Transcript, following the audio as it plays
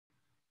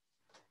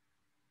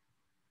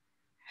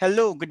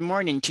Hello, good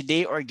morning.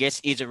 Today our guest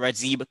is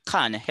Razib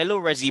Khan. Hello,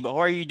 Razib. How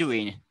are you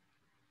doing?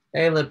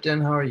 Hey Lipton,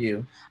 how are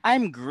you?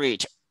 I'm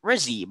great.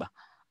 Razib,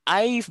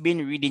 I've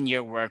been reading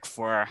your work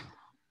for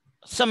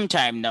some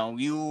time now.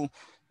 You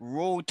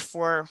wrote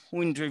for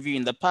Wind Review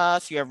in the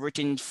past. You have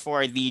written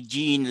for the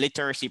Gene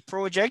Literacy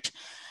Project.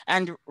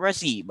 And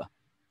Razib,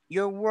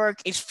 your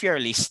work is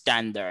fairly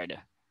standard.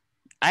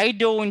 I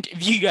don't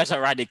view you as a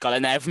radical,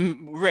 and I've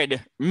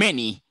read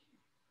many.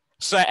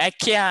 So I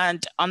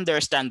can't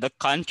understand the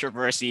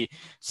controversy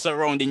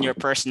surrounding your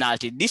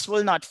personality. This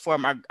will not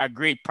form a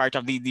great part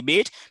of the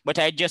debate, but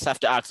I just have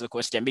to ask the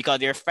question because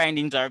your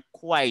findings are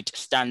quite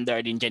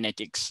standard in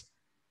genetics.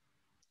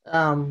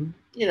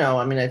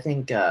 I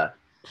think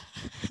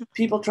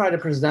people try to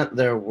present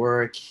their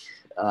work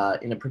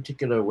in a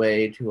particular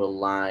way to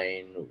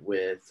align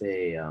with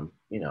a,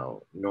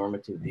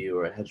 normative view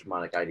or a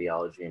hegemonic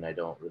ideology, and I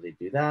don't really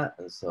do that.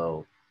 And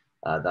so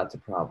that's a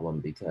problem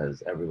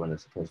because everyone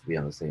is supposed to be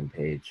on the same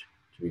page,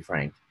 to be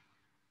frank.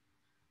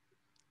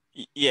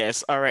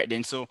 Yes, all right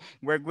then. So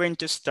we're going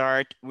to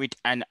start with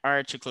an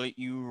article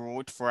you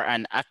wrote for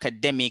an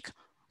academic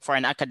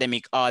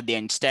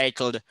audience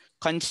titled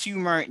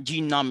Consumer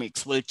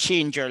Genomics Will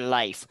Change Your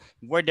Life,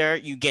 Whether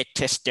You Get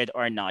Tested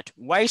or Not.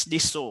 Why is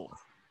this so?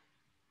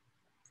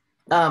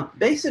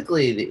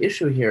 Basically, the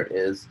issue here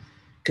is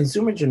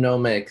consumer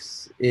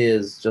genomics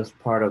is just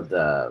part of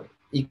the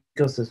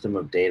ecosystem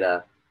of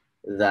data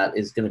that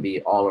is going to be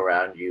all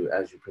around you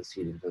as you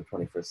proceed into the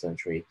 21st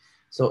century.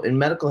 So, in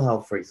medical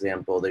health, for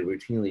example, they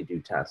routinely do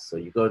tests. So,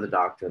 you go to the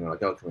doctor and they're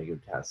like, oh, can we do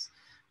tests?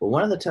 But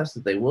one of the tests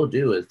that they will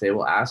do is they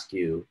will ask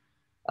you,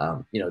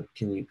 can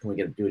we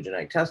do a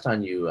genetic test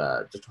on you,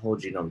 just a whole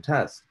genome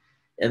test?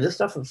 And this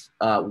stuff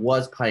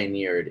was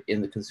pioneered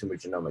in the consumer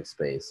genomics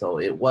space. So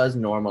it was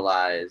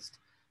normalized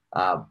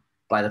uh,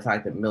 by the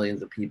fact that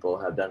millions of people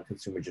have done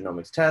consumer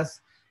genomics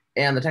tests.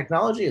 And the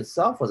technology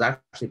itself was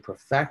actually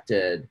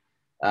perfected,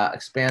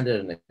 expanded,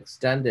 and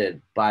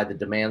extended by the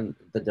demand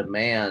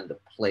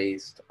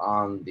placed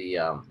on the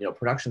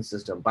production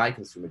system by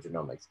consumer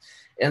genomics.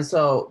 And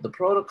so the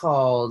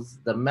protocols,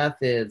 the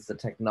methods, the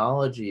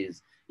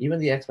technologies, even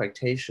the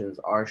expectations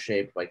are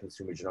shaped by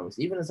consumer genomics,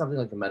 even in something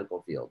like the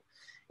medical field.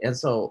 And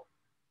so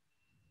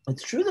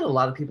it's true that a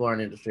lot of people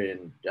aren't interested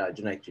in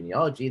genetic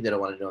genealogy. They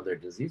don't want to know their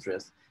disease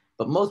risk,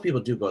 but most people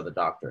do go to the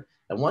doctor.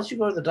 And once you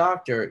go to the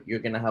doctor, you're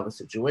going to have a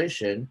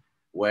situation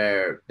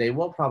where they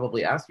will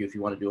probably ask you if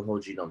you want to do a whole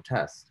genome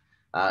test.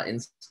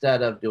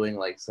 Instead of doing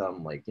like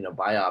some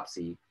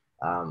biopsy,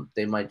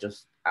 they might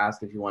just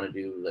ask if you want to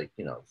do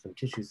some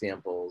tissue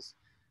samples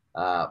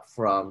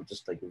from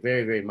just like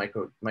very, very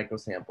micro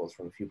samples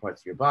from a few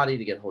parts of your body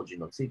to get whole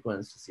genome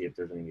sequence to see if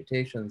there's any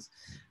mutations.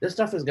 This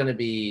stuff is going to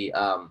be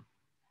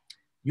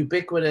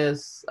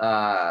ubiquitous,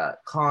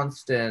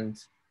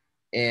 constant,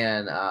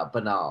 and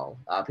banal.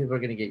 People are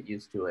going to get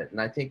used to it. And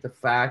I think the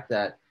fact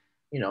that,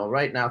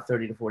 right now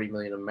 30 to 40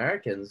 million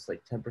Americans,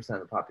 like 10% of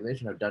the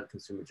population, have done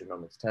consumer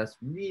genomics tests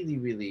really,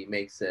 really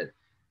makes it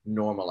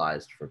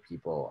normalized for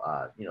people.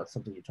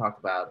 Something you talk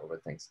about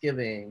over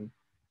Thanksgiving,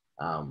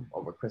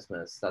 over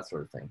Christmas, that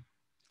sort of thing.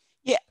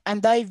 Yeah,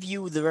 and I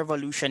view the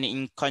revolution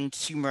in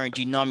consumer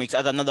genomics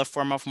as another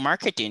form of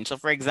marketing. So,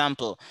 for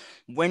example,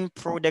 when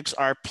products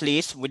are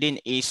placed within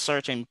a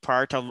certain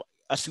part of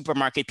a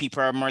supermarket,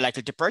 people are more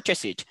likely to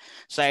purchase it.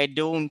 So, I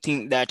don't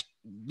think that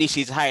this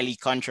is highly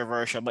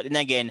controversial. But then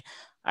again,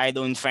 I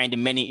don't find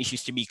many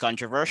issues to be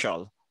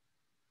controversial.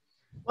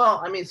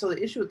 Well, I mean, so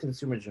the issue with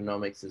consumer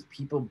genomics is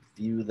people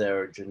view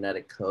their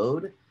genetic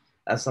code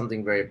as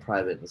something very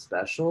private and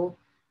special.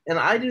 And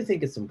I do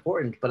think it's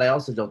important, but I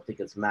also don't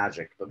think it's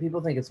magic. But people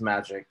think it's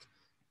magic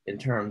in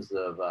terms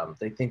of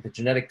they think the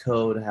genetic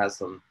code has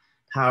some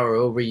power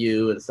over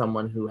you, and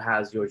someone who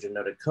has your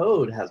genetic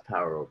code has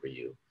power over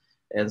you.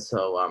 And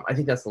so I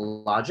think that's the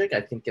logic.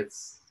 I think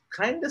it's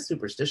kind of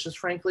superstitious,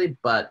 frankly,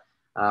 but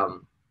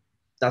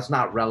that's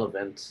not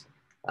relevant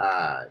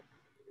uh,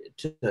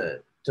 to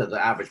the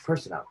average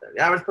person out there.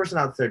 The average person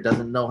out there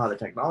doesn't know how the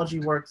technology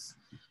works.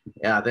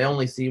 Yeah, they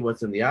only see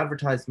what's in the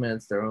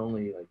advertisements. They're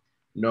only like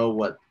know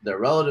what their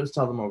relatives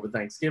tell them over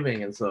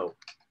Thanksgiving, and so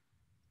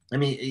I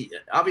mean,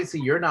 obviously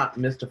you're not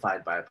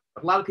mystified by it,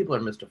 but a lot of people are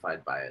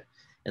mystified by it,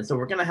 and so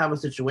we're going to have a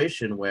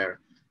situation where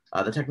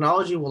the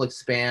technology will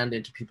expand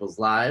into people's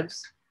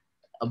lives,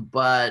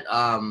 but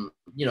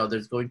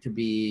there's going to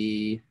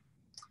be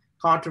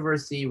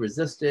controversy,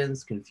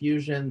 resistance,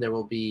 confusion. There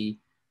will be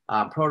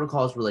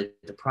protocols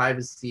related to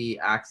privacy,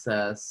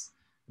 access.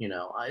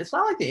 It's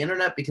not like the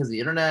internet, because the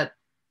internet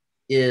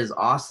is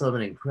awesome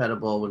and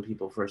incredible when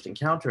people first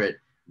encounter it,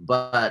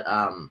 but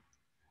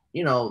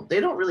they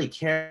don't really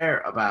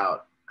care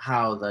about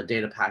how the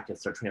data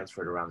packets are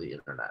transferred around the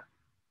internet.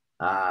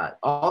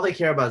 All they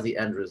care about is the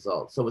end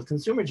result. So with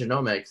consumer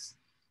genomics,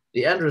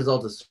 the end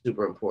result is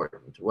super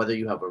important, whether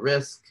you have a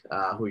risk,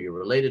 who you're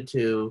related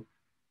to,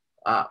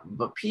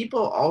 but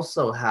people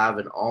also have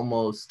an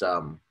almost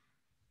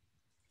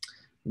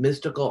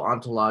mystical,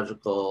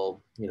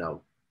 ontological,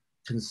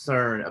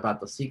 concern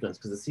about the sequence,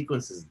 because the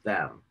sequence is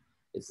them.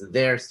 It's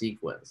their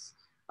sequence.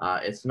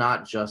 It's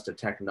not just a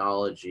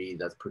technology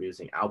that's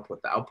producing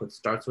output. The output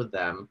starts with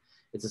them.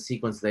 It's a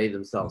sequence they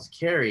themselves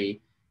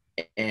carry,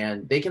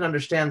 and they can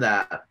understand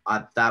that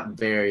at that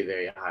very,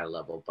 very high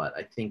level. But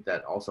I think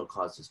that also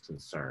causes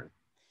concern.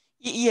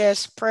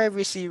 Yes,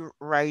 privacy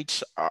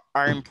rights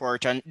are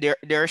important. There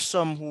are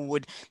some who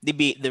would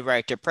debate the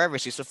right to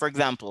privacy. So, for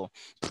example,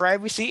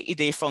 privacy is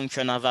a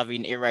function of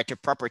having a right to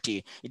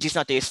property. It is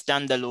not a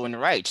standalone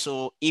right.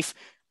 So, if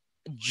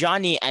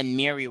Johnny and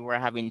Mary were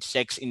having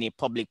sex in a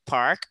public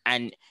park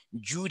and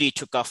Judy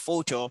took a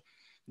photo,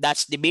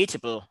 that's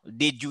debatable.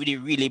 Did Judy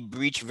really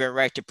breach their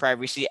right to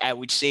privacy? I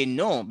would say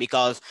no,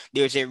 because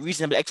there's a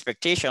reasonable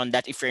expectation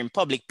that if you're in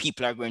public,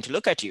 people are going to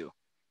look at you.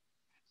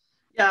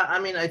 Yeah, I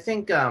mean, I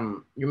think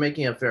you're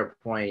making a fair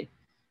point.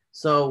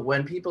 So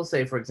when people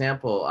say, for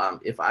example,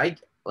 if I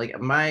like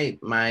my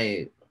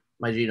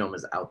genome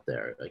is out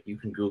there, like you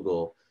can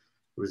Google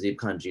Razib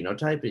Khan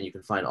genotype and you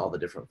can find all the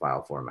different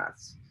file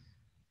formats.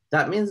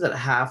 That means that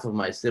half of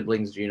my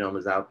siblings' genome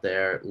is out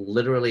there.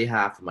 Literally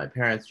half of my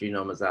parents'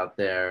 genome is out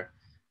there.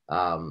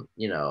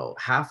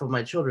 Half of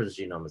my children's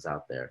genome is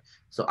out there.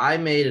 So I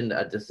made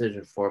a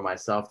decision for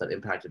myself that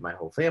impacted my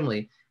whole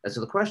family. And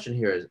so the question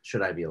here is,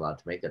 should I be allowed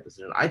to make that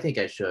decision? I think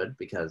I should,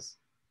 because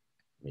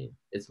I mean,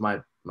 it's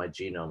my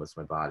genome, it's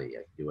my body.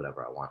 I can do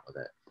whatever I want with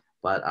it.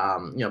 But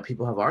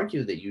people have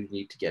argued that you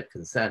need to get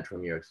consent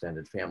from your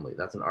extended family.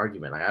 That's an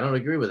argument. I don't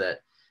agree with it.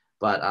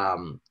 But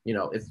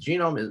if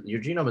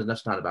your genome is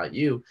just not about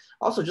you.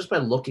 Also, just by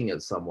looking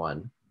at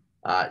someone,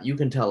 you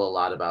can tell a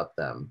lot about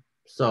them.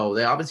 So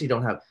they obviously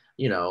don't have,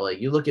 like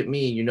you look at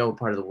me, what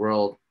part of the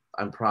world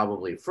I'm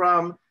probably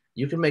from.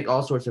 You can make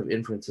all sorts of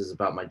inferences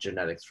about my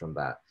genetics from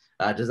that.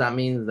 Does that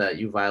mean that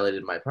you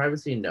violated my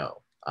privacy?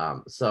 No.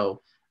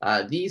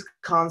 These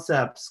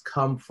concepts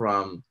come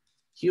from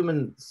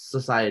human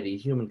society,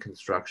 human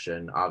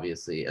construction,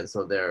 obviously, and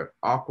so they're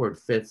awkward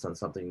fits on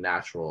something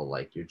natural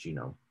like your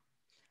genome.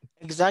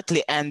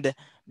 Exactly. And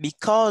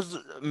because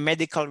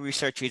medical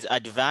research is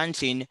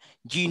advancing,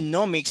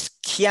 genomics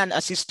can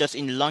assist us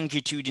in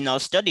longitudinal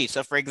studies.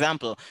 So, for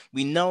example,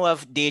 we now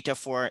have data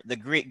for the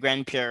great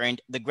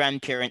grandparent, the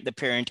grandparent, the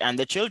parent, and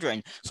the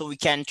children. So, we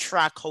can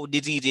track how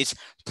diseases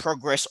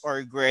progress or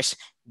regress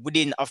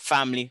within a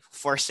family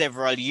for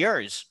several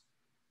years.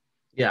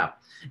 Yeah.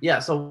 Yeah.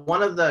 So,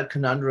 one of the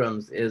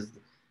conundrums is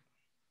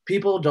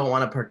people don't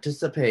want to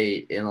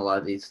participate in a lot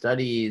of these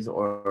studies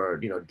or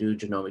do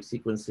genomic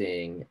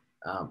sequencing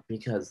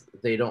because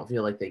they don't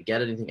feel like they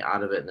get anything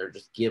out of it and they're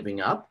just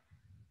giving up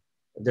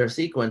their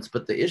sequence.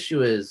 But the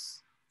issue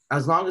is,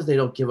 as long as they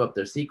don't give up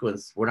their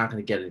sequence, we're not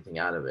going to get anything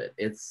out of it.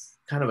 It's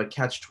kind of a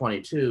catch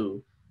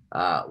 22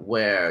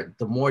 where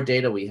the more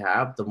data we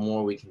have, the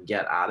more we can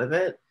get out of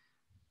it,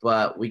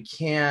 but we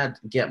can't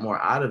get more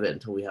out of it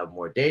until we have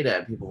more data,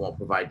 and people won't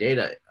provide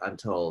data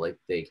until like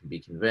they can be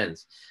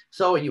convinced.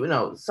 So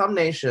some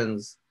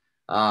nations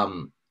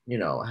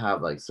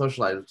have like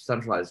socialized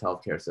centralized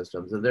healthcare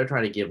systems, and they're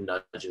trying to give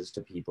nudges to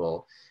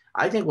people.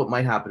 I think what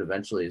might happen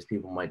eventually is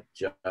people might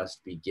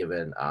just be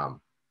given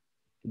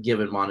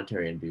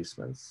monetary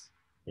inducements,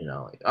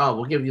 like, oh,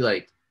 we'll give you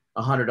like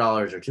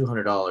 $100 or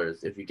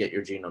 $200 if you get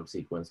your genome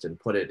sequenced and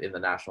put it in the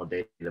national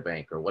data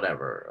bank or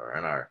whatever, or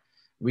in our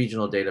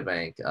regional data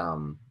bank,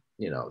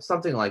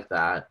 something like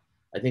that.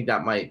 I think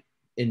that might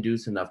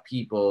induce enough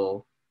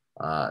people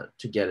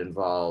to get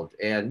involved.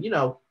 And,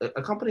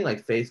 a company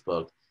like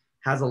Facebook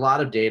has a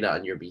lot of data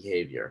on your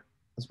behavior,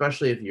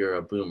 especially if you're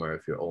a boomer,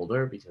 if you're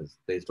older, because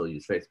they still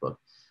use Facebook.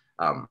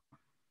 Um,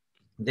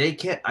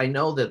 I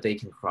know that they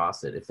can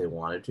cross it if they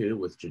wanted to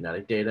with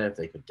genetic data, if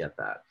they could get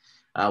that.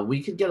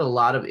 We could get a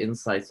lot of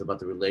insights about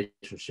the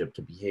relationship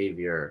to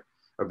behavior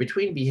or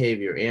between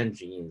behavior and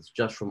genes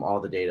just from all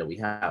the data we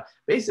have.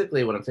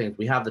 Basically, what I'm saying is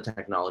we have the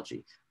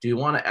technology. Do you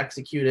want to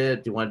execute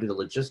it? Do you want to do the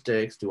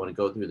logistics? Do you want to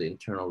go through the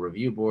internal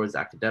review boards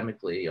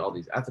academically, all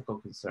these ethical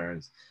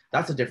concerns?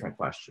 That's a different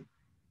question.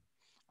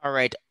 All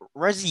right,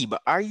 Razib,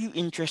 are you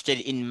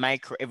interested in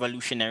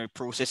microevolutionary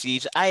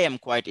processes? I am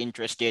quite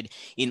interested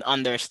in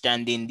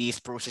understanding these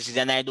processes,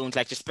 and I don't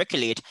like to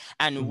speculate.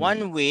 And Mm-hmm.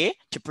 one way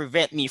to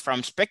prevent me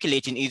from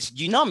speculating is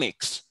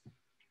genomics.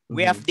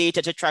 We Mm-hmm. have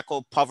data to track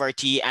how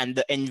poverty and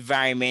the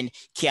environment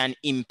can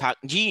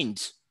impact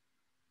genes.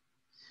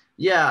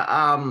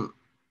 Yeah.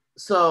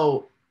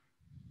 So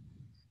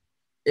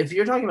if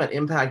you're talking about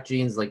impact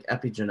genes like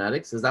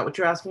epigenetics, is that what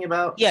you're asking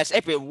about? Yes,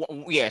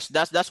 yes,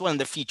 that's one of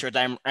the features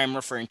I'm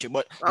referring to.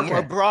 But more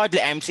Okay.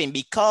 broadly, I'm saying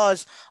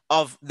because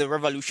of the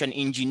revolution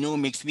in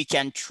genomics, we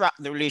can track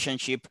the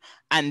relationship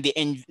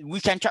we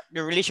can track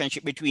the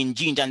relationship between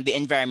genes and the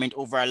environment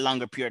over a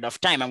longer period of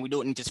time, and we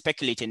don't need to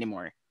speculate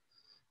anymore.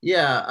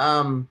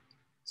 Yeah.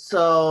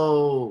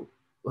 So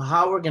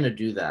how we're going to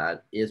do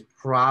that is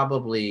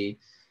probably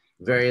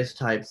various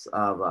types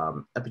of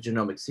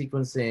epigenomic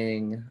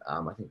sequencing.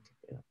 I think,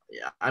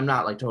 yeah, I'm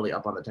not like totally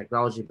up on the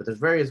technology, but there's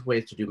various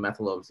ways to do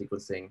methylome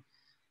sequencing.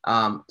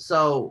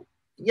 So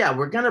yeah,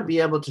 we're going to be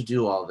able to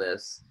do all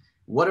this.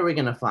 What are we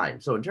going to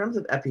find? So in terms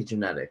of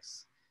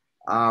epigenetics,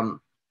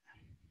 um,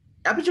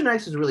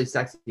 Epigenetics is a really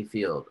sexy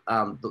field.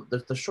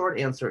 The short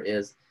answer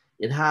is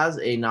it has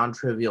a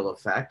non-trivial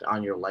effect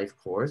on your life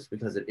course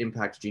because it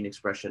impacts gene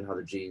expression, how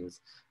the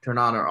genes turn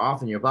on or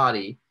off in your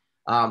body.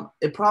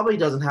 It probably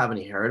doesn't have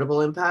any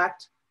heritable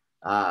impact.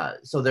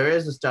 So there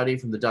is a study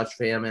from the Dutch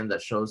famine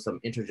that shows some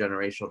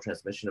intergenerational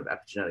transmission of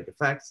epigenetic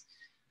effects.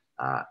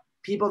 Uh,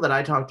 People that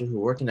I talk to who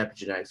work in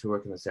epigenetics, who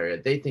work in this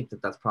area, they think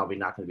that that's probably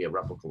not going to be a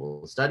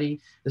replicable study.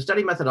 The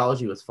study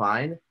methodology was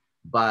fine,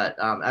 but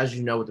as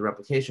you know, with the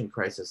replication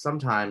crisis,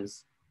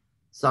 sometimes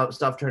some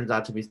stuff turns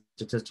out to be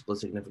statistically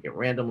significant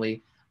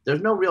randomly.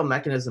 There's no real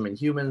mechanism in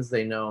humans.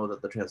 They know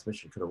that the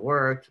transmission could have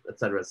worked, et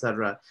cetera, et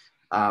cetera.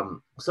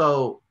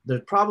 So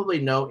there's probably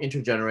no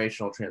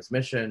intergenerational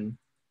transmission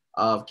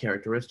of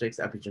characteristics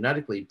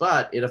epigenetically,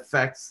 but it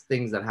affects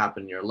things that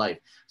happen in your life.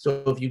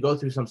 So if you go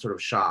through some sort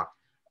of shock,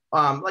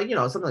 like, you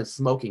know, something like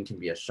smoking can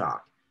be a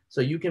shock. So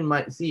you can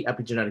might see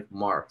epigenetic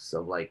marks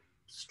of like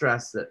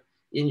stress that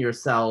in your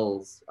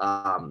cells,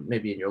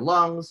 maybe in your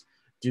lungs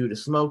due to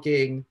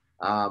smoking.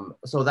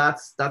 So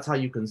that's how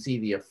you can see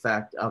the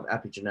effect of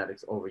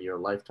epigenetics over your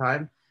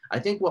lifetime. I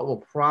think what will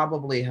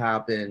probably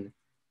happen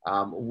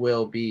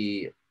will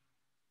be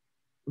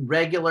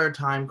regular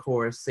time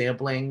course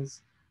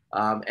samplings.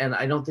 And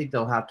I don't think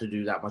they'll have to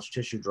do that much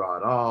tissue draw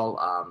at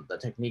all. The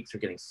techniques are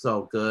getting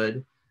so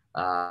good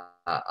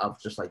of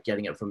just like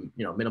getting it from,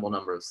 you know, minimal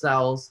number of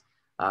cells.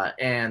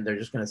 And they're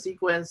just going to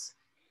sequence.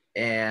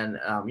 And,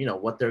 you know,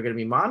 what they're going to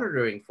be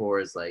monitoring for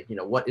is like, you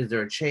know, what is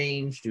there a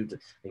change due to,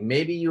 like,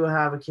 maybe you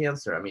have a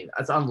cancer. I mean,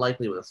 it's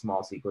unlikely with a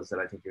small sequence that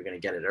I think you're going to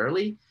get it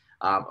early.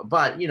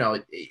 But, you know,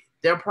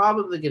 they're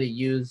probably going to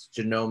use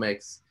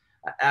genomics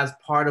as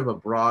part of a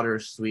broader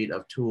suite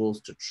of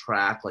tools to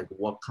track like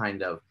what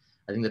kind of,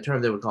 I think the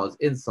term they would call is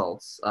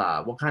insults,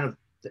 what kind of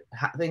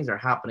things are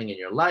happening in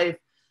your life.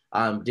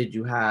 Did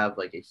you have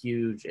like a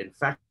huge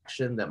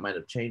infection that might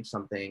have changed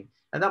something?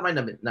 And that might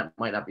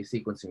not be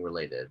sequencing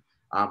related.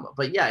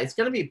 But yeah, it's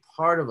going to be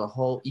part of a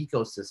whole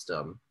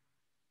ecosystem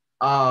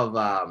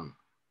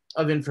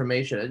of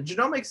information. And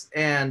genomics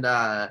and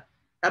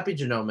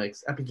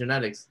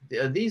epigenetics,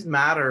 these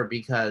matter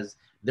because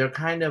they're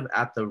kind of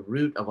at the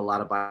root of a lot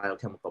of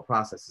biochemical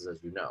processes,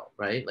 as you know,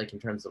 right? Like in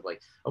terms of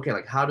like, okay,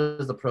 like how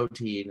does the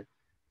protein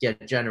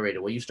get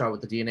generated? Well, you start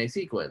with the DNA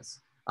sequence.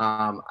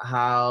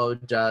 How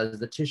does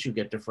the tissue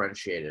get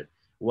differentiated?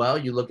 Well,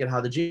 you look at how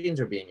the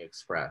genes are being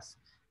expressed.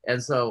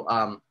 And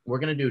so we're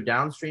going to do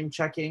downstream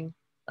checking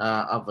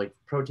of like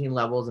protein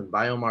levels and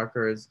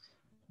biomarkers,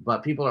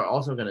 but people are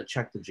also going to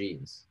check the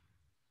genes.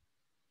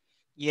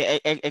 Yeah,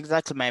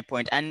 exactly my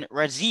point. And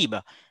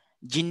Razib,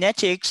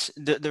 genetics,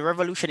 the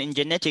revolution in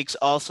genetics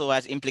also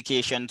has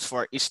implications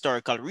for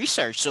historical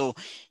research. So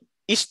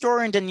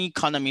historians and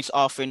economists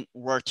often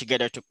work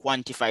together to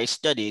quantify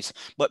studies,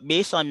 but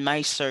based on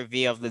my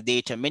survey of the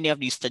data, many of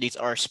these studies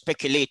are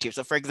speculative.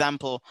 So for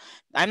example,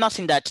 I'm not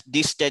saying that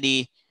this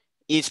study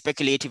is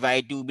speculative.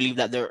 I do believe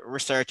that the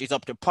research is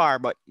up to par,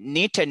 but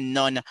Nathan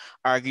Nunn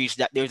argues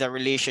that there's a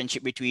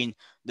relationship between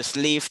the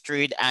slave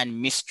trade and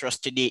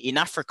mistrust today in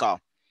Africa.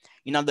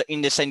 You know,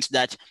 in the sense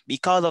that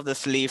because of the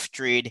slave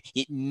trade,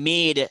 it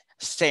made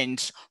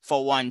sense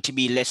for one to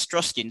be less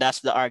trusting. That's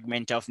the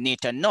argument of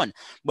Nathan Nunn.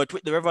 But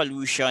with the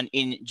revolution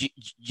in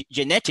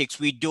genetics,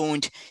 we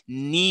don't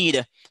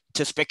need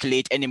to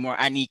speculate anymore.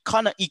 And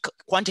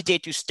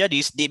quantitative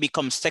studies, they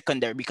become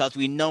secondary because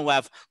we now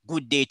have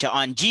good data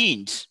on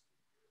genes.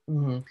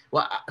 Mm-hmm.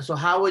 Well, so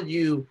how would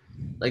you,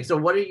 like, so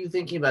what are you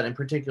thinking about in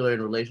particular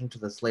in relation to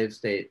the slave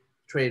state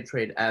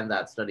trade and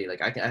that study?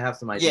 Like, I have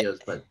some Yeah. ideas,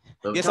 but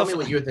Yes, tell me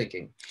what you're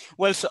thinking.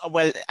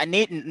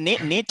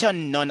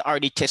 Nathan Nunn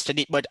already tested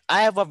it, but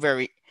I have a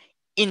very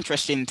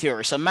interesting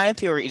theory. So my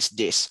theory is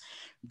this.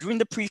 During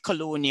the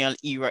pre-colonial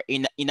era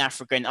in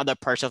Africa and other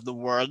parts of the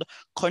world,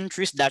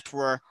 countries that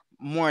were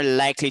more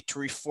likely to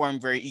reform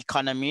their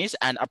economies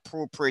and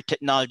appropriate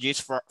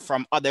technologies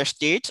from other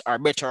states are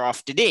better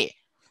off today.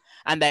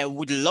 And I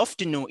would love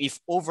to know if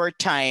over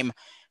time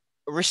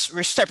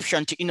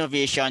reception to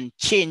innovation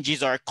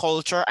changes our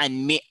culture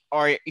and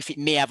or if it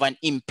may have an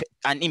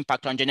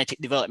impact on genetic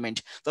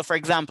development. So for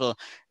example,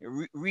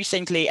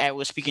 recently I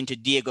was speaking to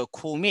Diego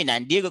Coleman,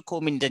 and Diego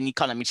Coleman is an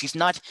economist. He's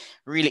not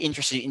really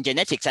interested in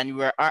genetics,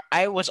 and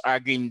I was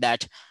arguing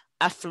that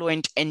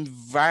affluent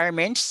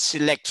environments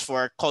select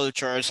for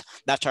cultures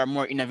that are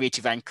more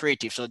innovative and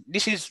creative. So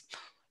this is,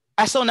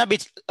 I sound a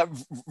bit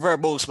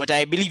verbose, but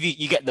I believe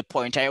you get the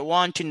point. I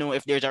want to know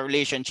if there's a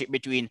relationship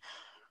between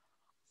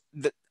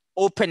the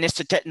openness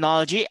to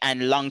technology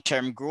and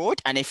long-term growth,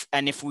 and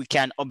if we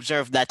can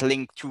observe that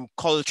link to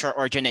culture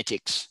or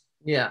genetics.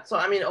 Yeah. So,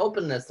 I mean,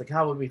 openness, like,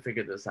 how would we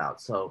figure this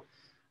out? So,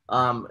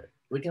 um,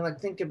 we can like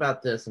think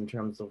about this in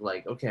terms of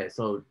like, okay,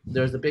 so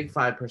there's a big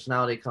five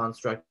personality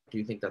construct. Do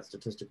you think that's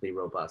statistically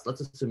robust?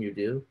 Let's assume you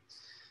do.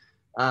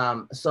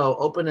 So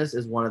openness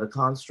is one of the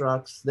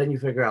constructs. Then you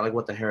figure out like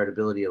what the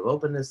heritability of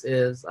openness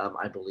is.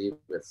 I believe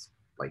it's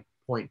like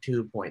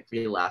 0.2,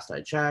 0.3 last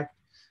I checked.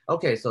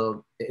 Okay,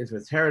 so if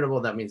it's heritable,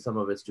 that means some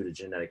of it's due to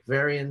genetic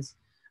variance.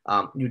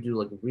 You do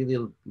like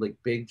really like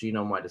big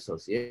genome-wide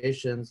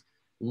associations.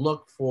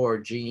 look for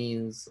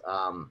genes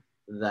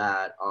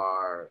that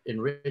are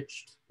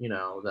enriched,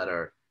 that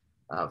are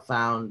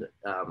found,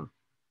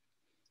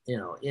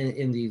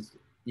 in these,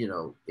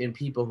 in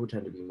people who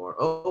tend to be more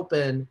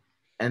open.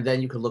 And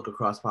then you could look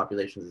across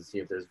populations and see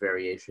if there's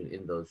variation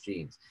in those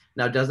genes.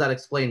 Now, does that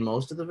explain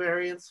most of the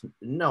variants?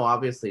 No,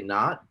 obviously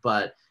not.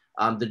 But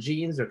the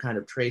genes are kind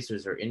of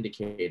tracers or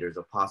indicators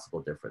of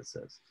possible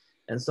differences.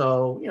 And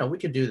so, we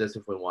could do this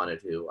if we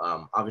wanted to.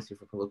 Obviously,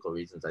 for political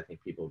reasons, I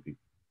think people would be.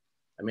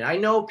 I mean, I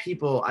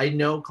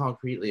know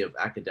concretely of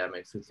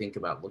academics who think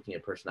about looking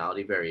at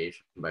personality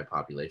variation by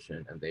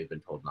population, and they've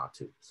been told not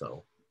to.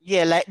 So,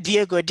 Yeah, like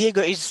Diego.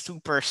 Diego is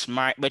super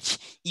smart, but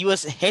he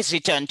was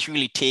hesitant to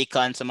really take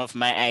on some of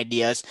my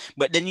ideas.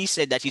 But then he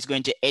said that he's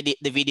going to edit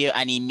the video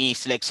and he may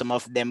select some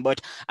of them. But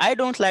I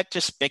don't like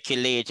to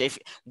speculate. If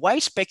why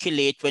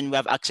speculate when we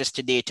have access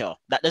to data?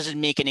 That doesn't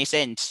make any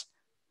sense.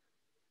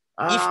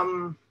 If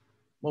um,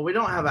 well, we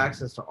don't have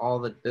access to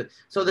all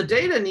so the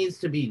data needs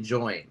to be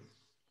joined.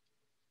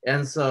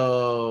 And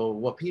so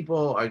what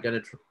people are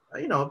going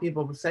to, what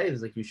people say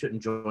is like, you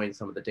shouldn't join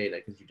some of the data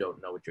because you don't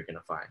know what you're going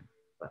to find.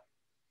 But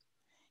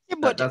yeah,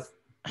 but that's,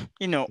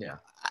 you know, yeah.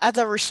 as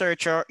a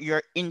researcher,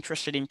 you're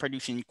interested in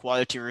producing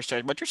quality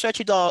research, but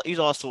research is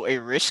also a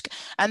risk,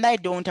 and I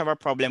don't have a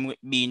problem with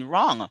being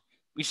wrong.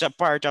 It's a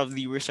part of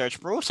the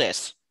research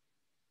process.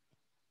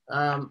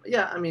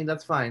 Yeah, I mean,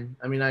 that's fine.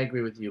 I mean, I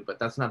agree with you, but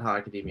that's not how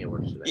academia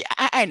works today.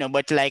 Yeah, I know,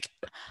 but like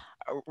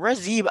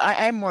Razib,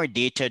 I'm more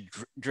data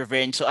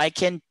driven, so I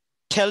can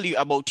tell you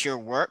about your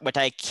work, but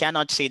I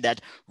cannot say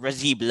that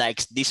Razib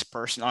likes this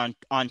person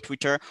on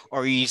Twitter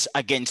or he's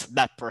against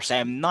that person.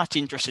 I'm not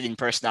interested in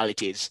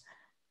personalities.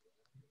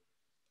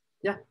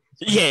 Yeah.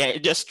 Yeah,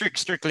 just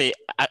strictly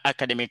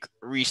academic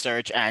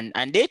research and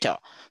data.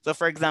 So,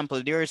 for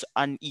example, there's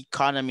an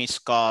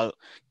economist called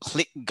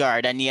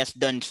Clickguard, and he has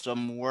done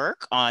some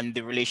work on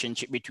the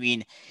relationship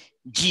between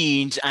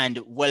genes and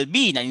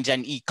well-being. And he's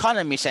an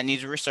economist, and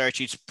his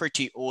research is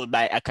pretty old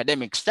by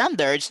academic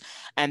standards.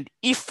 And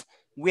if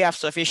we have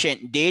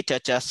sufficient data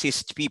to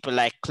assist people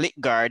like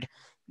Clickguard,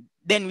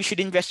 then we should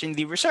invest in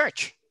the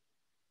research.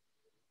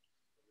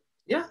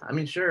 Yeah, I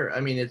mean, sure.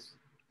 I mean,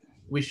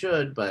 we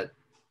should, but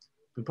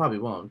we probably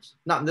won't.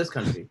 Not in this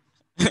country.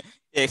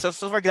 Yeah, so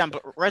for example,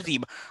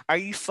 Razib, are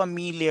you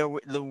familiar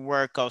with the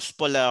work of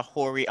Spola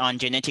Hori on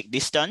genetic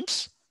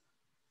distance?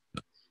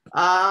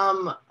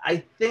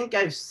 I think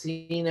I've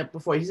seen it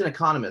before. He's an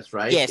economist,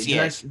 right? Yes,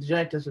 yes.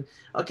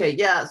 Okay,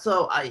 yeah.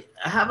 So I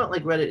haven't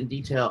like read it in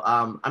detail.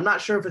 I'm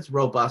not sure if it's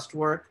robust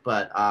work,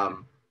 but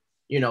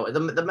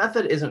the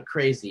method isn't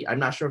crazy. I'm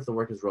not sure if the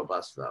work is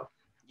robust though.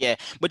 Yeah,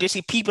 but you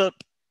see, people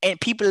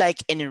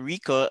like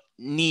Enrico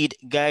need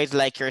guys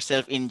like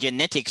yourself in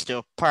genetics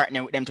to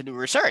partner with them to do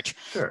research.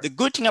 Sure. The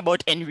good thing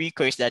about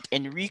Enrico is that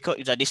Enrico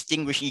is a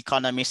distinguished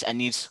economist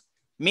and is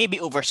maybe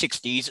over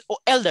 60s or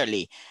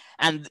elderly.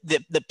 And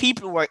the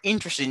people who are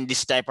interested in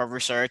this type of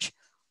research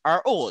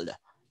are old.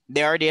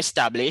 They are already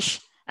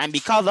established. And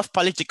because of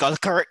political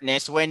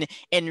correctness, when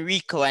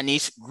Enrico and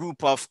his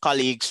group of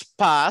colleagues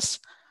pass,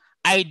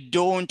 I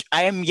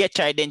am yet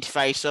to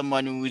identify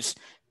someone who's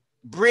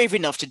brave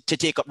enough to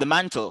take up the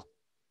mantle.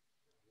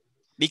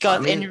 Well, I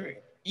Because mean,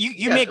 you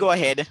yeah, may go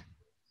ahead.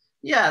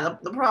 yeah.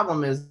 The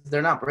problem is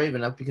they're not brave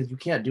enough because you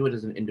can't do it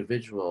as an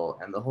individual,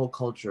 and the whole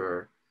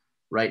culture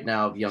right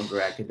now of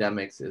younger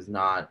academics is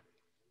not.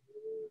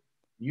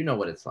 You know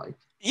what it's like.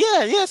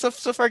 Yeah. So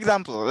for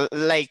example,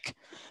 like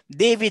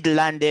David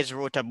Landes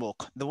wrote a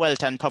book, The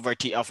Wealth and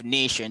Poverty of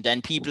Nations,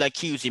 and people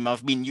accuse him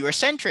of being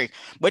Eurocentric.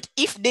 But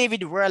if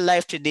David were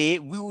alive today,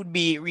 we would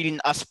be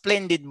reading a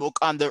splendid book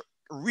on the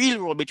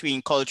real role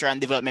between culture and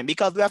development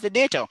because we have the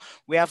data.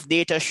 We have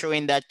data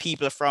showing that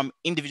people from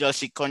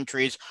individualistic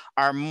countries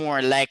are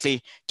more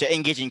likely to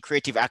engage in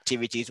creative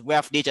activities. We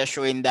have data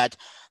showing that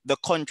the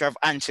country of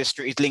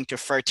ancestry is linked to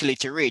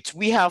fertility rates.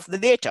 We have the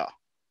data.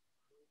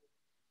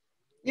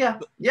 Yeah.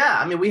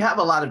 I mean, we have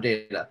a lot of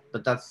data,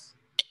 but that's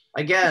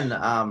again,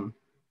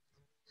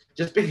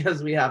 just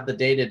because we have the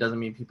data doesn't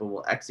mean people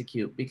will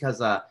execute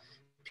because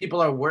people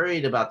are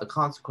worried about the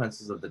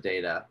consequences of the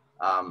data.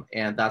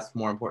 And that's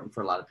more important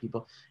for a lot of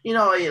people.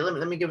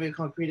 Let me give you a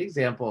concrete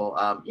example.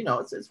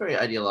 It's very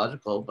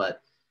ideological,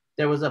 but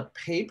there was a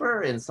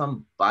paper in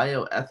some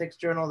bioethics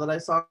journal that I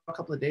saw a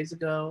couple of days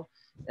ago,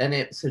 and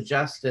it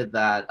suggested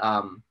that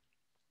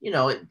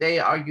they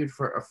argued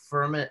for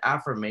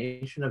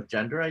affirmation of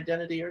gender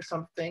identity or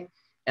something,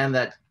 and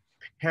that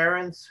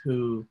parents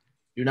who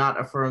do not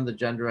affirm the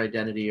gender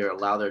identity or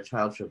allow their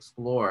child to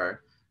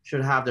explore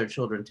should have their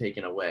children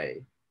taken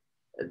away.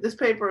 This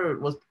paper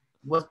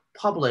was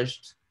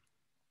published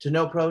to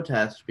no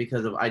protest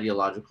because of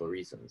ideological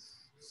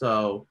reasons.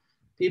 So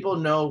people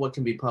know what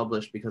can be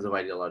published because of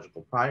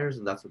ideological priors,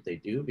 and that's what they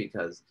do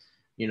because,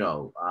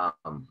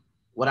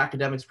 what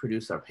academics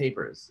produce are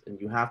papers, and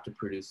you have to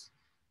produce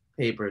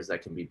papers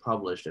that can be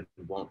published and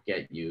won't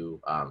get you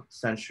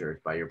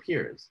censured by your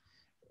peers.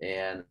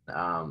 And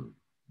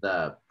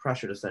the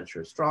pressure to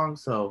censure is strong.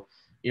 So,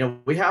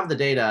 we have the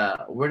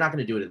data. We're not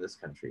going to do it in this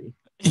country.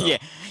 Yeah,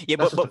 So yeah,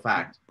 that's but just a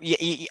fact.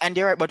 yeah, and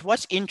you're right. But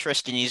what's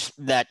interesting is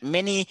that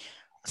many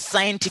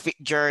scientific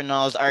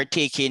journals are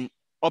taking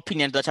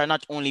opinions that are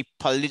not only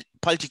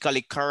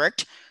politically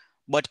correct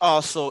but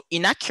also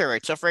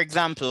inaccurate. So, for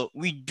example,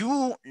 we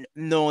do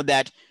know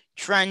that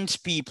trans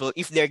people,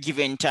 if they're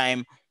given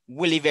time,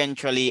 will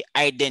eventually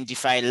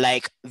identify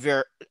like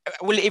their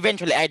will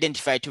eventually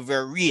identify to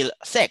their real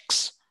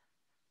sex.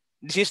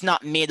 This is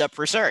not made up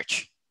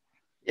research.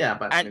 Yeah,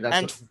 but I mean that's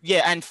And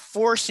yeah, and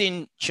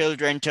forcing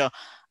children to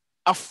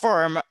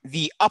affirm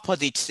the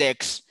opposite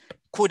sex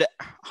could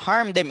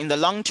harm them in the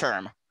long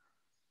term.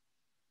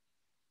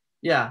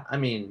 yeah. I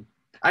mean,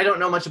 I don't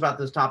know much about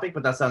this topic,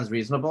 but that sounds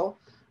reasonable.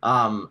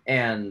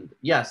 And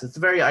yes, it's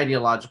very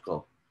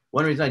ideological.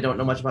 One reason I don't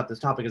know much about this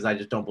topic is I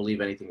just don't believe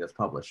anything that's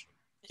published.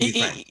 To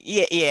be frank.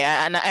 Yeah,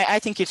 yeah, and I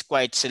think it's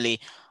quite silly.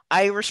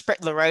 I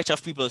respect the right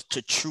of people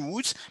to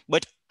choose,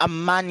 but a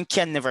man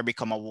can never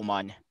become a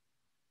woman.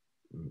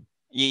 Mm.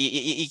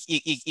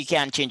 You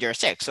can't change your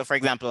sex. So, for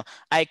example,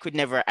 I could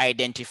never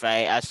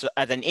identify as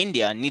an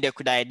Indian, neither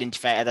could I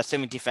identify as a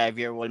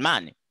 75-year-old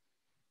man.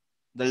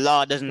 The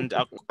law doesn't.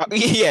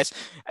 Yes,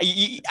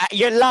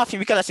 you're laughing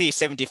because I say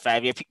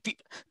 75. Yeah,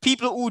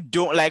 people who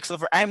don't like so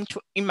I'm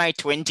in my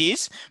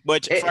 20s,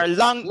 but for a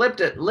long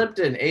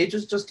Lipton, age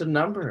is just a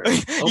number.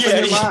 Open yeah,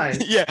 your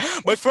mind. yeah.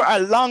 But for a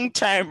long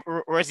time,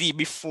 Rosie,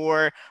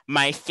 before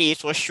my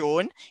face was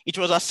shown, it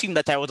was assumed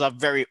that I was a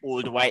very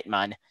old white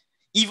man.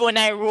 Even when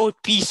I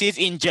wrote pieces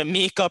in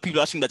Jamaica,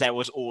 people assumed that I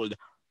was old.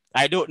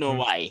 I don't know Mhm.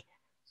 why.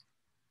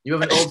 You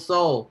have an old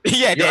soul.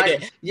 Yeah,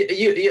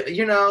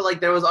 You know, like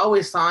there was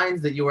always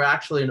signs that you were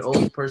actually an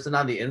old person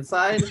on the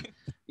inside,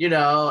 you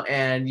know,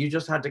 and you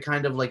just had to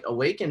kind of like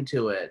awaken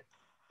to it.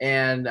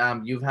 And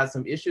you've had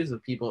some issues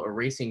with people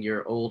erasing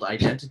your old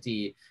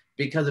identity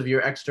because of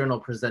your external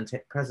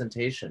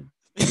presentation.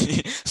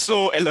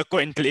 so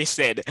eloquently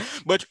said.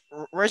 But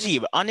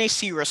Razib, on a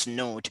serious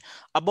note,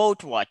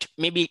 about what?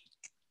 Maybe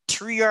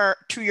 2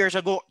 years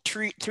ago,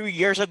 3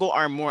 years ago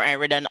or more, I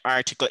read an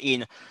article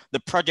in the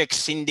Project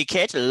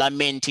Syndicate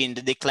lamenting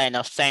the decline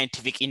of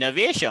scientific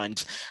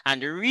innovations.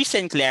 And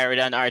recently, I read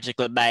an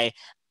article by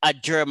a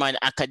German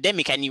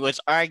academic, and he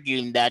was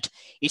arguing that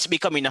it's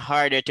becoming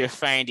harder to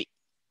find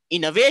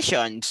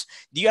innovations.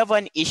 Do you have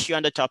an issue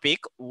on the topic?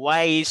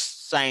 Why is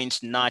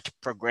science not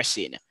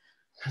progressing?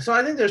 So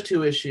I think there's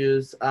two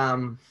issues,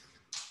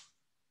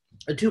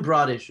 two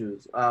broad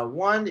issues.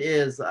 One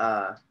is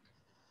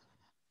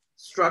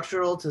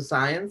structural to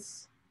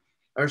science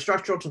or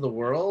structural to the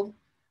world.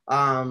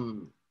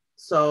 Um,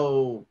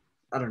 so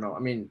I don't know. I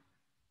mean,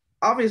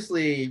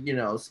 obviously, you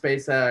know,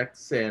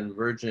 SpaceX and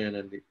Virgin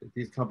and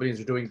these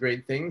companies are doing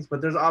great things,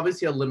 but there's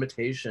obviously a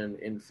limitation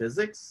in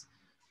physics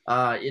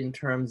in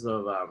terms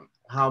of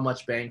how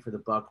much bang for the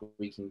buck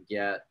we can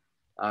get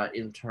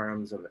in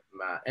terms of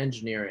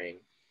engineering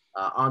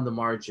on the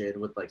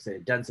margin with, like, say,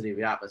 density of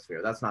the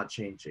atmosphere. That's not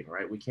changing,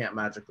 right? We can't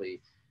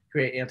magically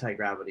create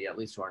anti-gravity, at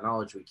least to our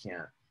knowledge, we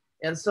can't.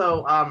 And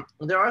so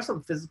there are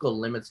some physical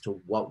limits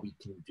to what we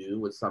can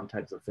do with some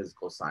types of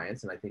physical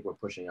science, and I think we're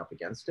pushing up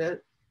against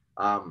it.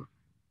 Um,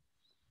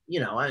 you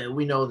know,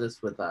 we know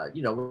this with,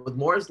 you know, with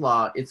Moore's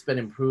law, it's been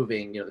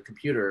improving, you know, the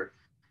computer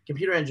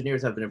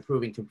engineers have been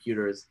improving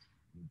computers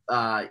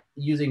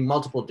using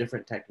multiple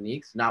different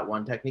techniques, not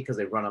one technique, because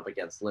they run up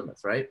against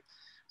limits, right?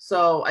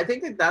 So I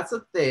think that that's a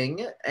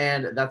thing,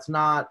 and that's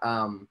not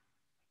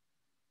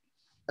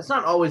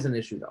always an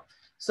issue though.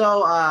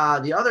 So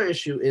the other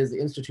issue is the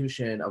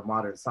institution of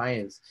modern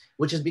science,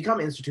 which has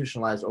become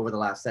institutionalized over the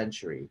last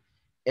century.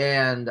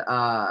 And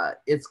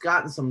it's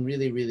gotten some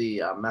really, really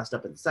messed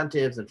up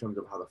incentives in terms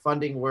of how the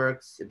funding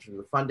works, in terms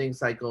of funding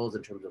cycles,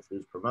 in terms of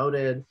who's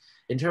promoted,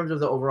 in terms of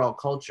the overall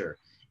culture.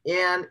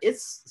 And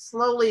it's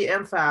slowly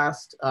and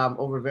fast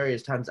over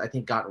various times, I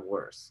think, gotten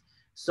worse.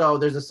 So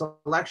there's a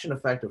selection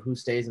effect of who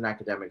stays in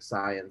academic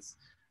science,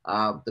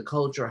 the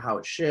culture, how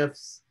it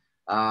shifts,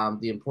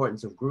 the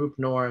importance of group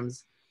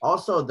norms,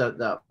 also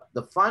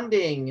the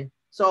funding.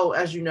 So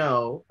as you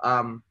know,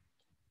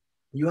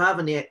 you have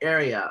an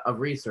area of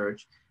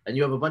research, and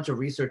you have a bunch of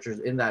researchers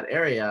in that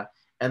area,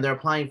 and they're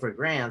applying for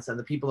grants, and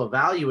the people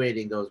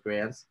evaluating those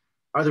grants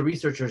are the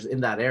researchers in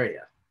that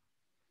area.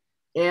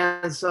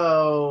 And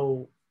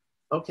so,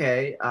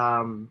 okay,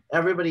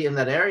 everybody in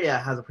that area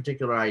has a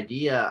particular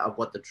idea of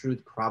what the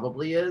truth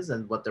probably is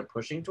and what they're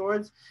pushing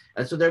towards,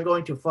 and so they're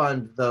going to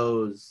fund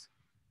those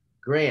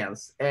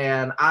grants.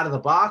 And out of the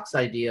box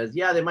ideas,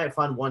 yeah, they might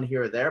fund one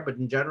here or there, but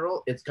in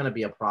general, it's going to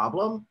be a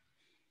problem.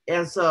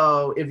 And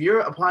so if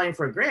you're applying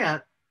for a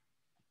grant,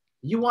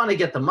 you want to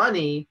get the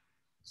money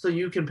so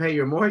you can pay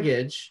your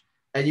mortgage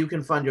and you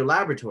can fund your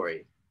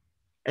laboratory.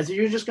 And so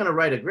you're just going to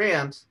write a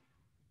grant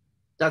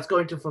that's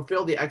going to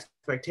fulfill the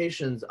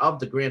expectations of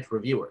the grant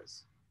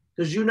reviewers,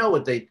 because you know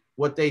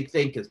what they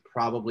think is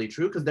probably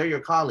true because they're your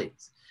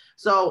colleagues.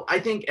 So I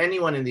think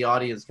anyone in the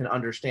audience can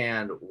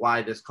understand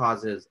why this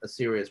causes a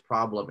serious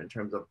problem in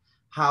terms of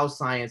how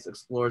science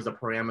explores the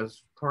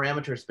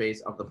parameter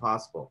space of the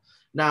possible.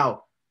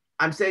 Now,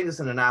 I'm saying this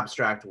in an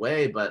abstract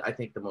way, but I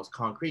think the most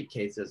concrete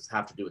cases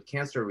have to do with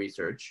cancer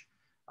research.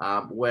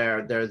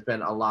 where there's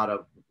been a lot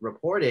of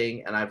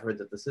reporting, and I've heard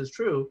that this is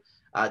true.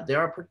 There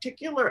are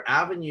particular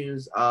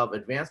avenues of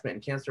advancement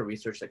in cancer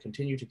research that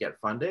continue to get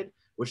funded,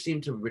 which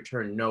seem to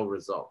return no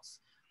results.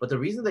 But the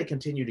reason they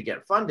continue to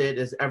get funded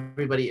is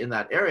everybody in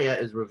that area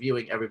is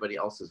reviewing everybody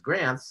else's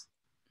grants,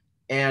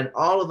 and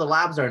all of the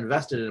labs are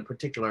invested in a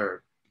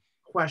particular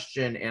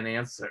question and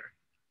answer.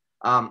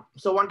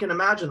 So one can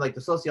imagine, like,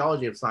 the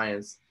sociology of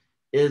science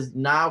is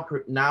now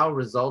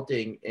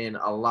resulting in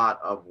a lot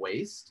of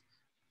waste,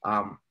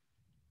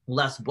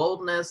 less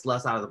boldness,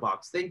 less out of the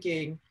box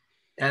thinking,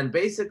 and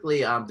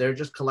basically they're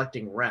just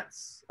collecting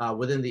rents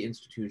within the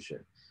institution.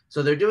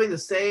 So they're doing the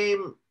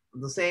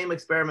same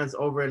experiments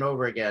over and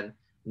over again,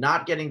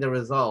 not getting the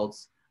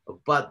results,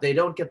 but they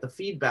don't get the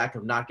feedback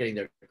of not getting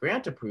their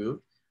grant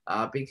approved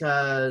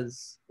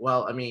because,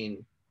 well, I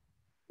mean,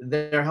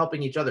 they're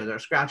helping each other, they're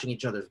scratching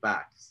each other's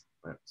backs.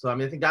 Right? So I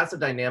mean, I think that's a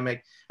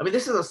dynamic. I mean,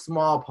 this is a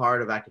small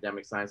part of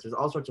academic science. There's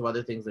all sorts of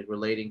other things like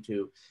relating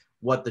to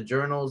what the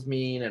journals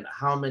mean and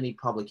how many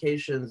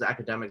publications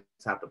academics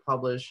have to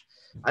publish.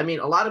 I mean,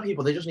 a lot of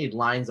people, they just need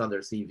lines on their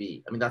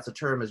CV. I mean, that's a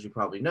term, as you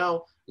probably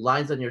know,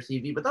 lines on your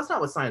CV, but that's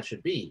not what science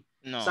should be.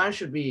 No. Science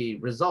should be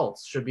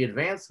results, should be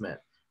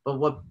advancement. But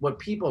what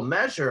people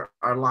measure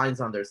are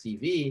lines on their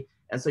CV.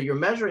 And so you're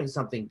measuring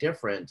something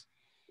different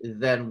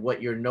than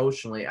what you're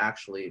notionally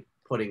actually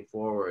putting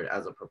forward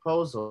as a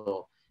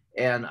proposal.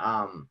 And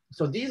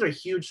so these are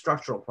huge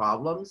structural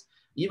problems.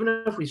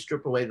 Even if we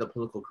strip away the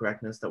political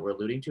correctness that we're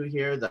alluding to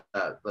here, the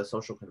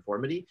social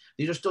conformity,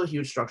 these are still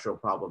huge structural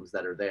problems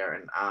that are there.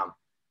 And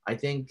I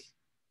think,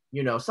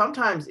 you know,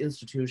 sometimes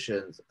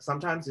institutions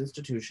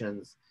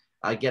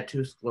get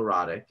too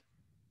sclerotic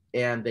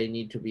and they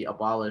need to be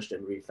abolished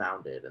and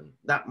refounded. And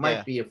that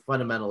might be a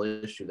fundamental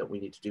issue that we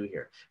need to do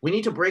here. We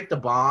need to break the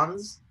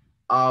bonds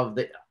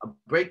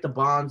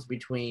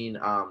between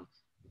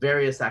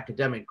various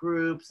academic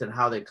groups and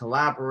how they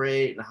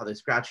collaborate and how they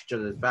scratch each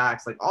other's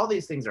backs. Like, all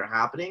these things are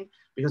happening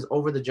because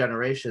over the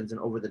generations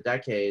and over the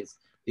decades,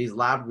 these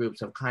lab groups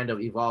have kind of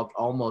evolved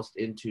almost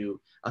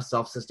into a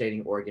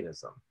self-sustaining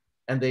organism.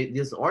 And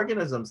these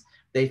organisms,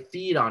 they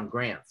feed on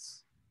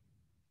grants.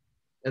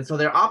 And so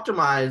they're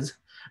optimized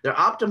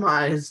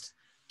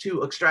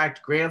to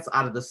extract grants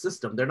out of the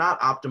system. They're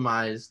not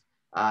optimized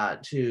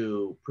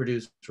to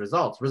produce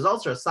results.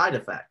 Results are a side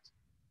effect.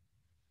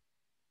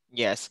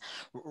 Yes.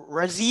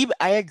 Razib,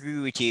 I agree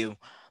with you.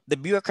 The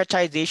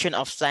bureaucratization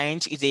of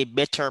science is a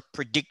better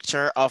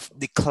predictor of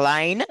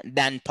decline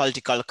than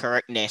political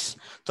correctness.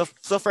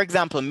 So for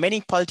example,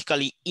 many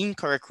politically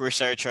incorrect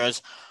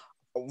researchers,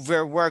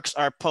 their works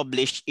are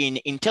published in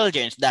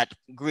Intelligence, that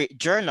great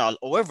journal.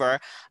 However,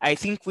 I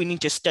think we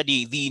need to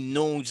study the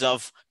nodes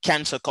of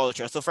cancel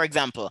culture. So for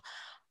example,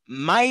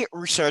 my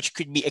research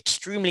could be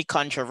extremely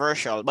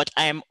controversial, but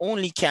I am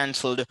only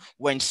canceled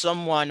when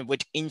someone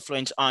with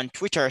influence on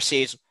Twitter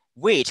says,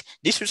 wait,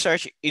 this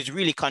research is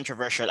really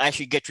controversial, I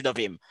should get rid of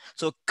him.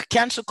 So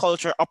cancel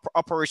culture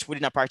operates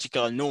within a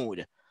particular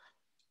node.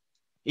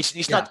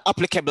 It's not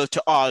applicable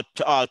to all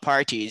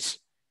parties.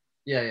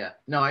 Yeah.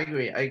 No, I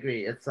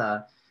agree. It's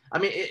I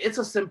mean, it's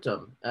a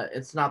symptom.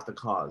 It's not the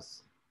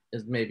cause,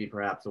 is maybe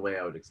perhaps the way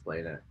I would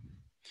explain it.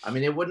 I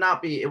mean, it would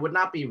not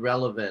be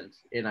relevant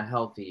in a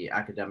healthy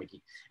academic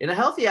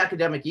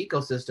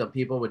ecosystem.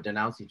 People would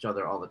denounce each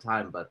other all the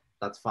time, but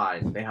that's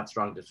fine. They have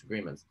strong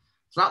disagreements.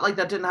 It's not like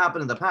that didn't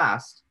happen in the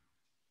past.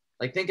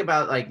 Like, think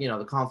about, like, you know,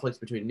 the conflicts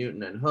between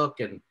Newton and Hooke,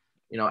 and,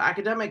 you know,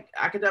 academic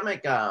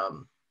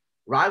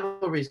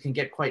rivalries can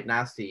get quite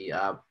nasty.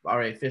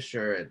 R.A.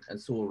 Fisher and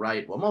Sewell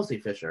Wright, well, mostly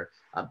Fisher,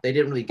 they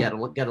didn't really get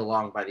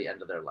along by the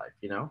end of their life,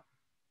 you know?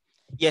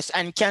 Yes,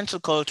 and cancel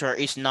culture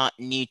is not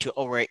new to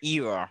our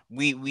era.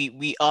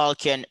 We all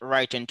can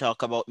write and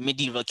talk about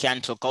medieval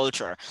cancel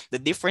culture. The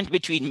difference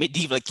between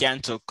medieval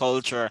cancel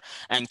culture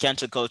and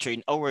cancel culture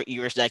in our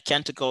era is that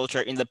cancel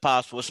culture in the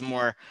past was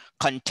more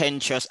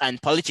contentious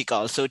and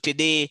political. So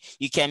today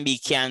you can be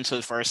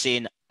canceled for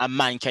saying a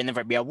man can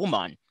never be a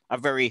woman, a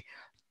very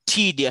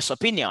tedious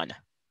opinion.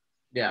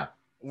 Yeah.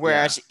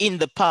 Whereas in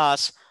the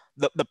past,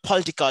 the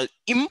political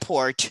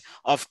import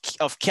of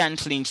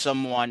canceling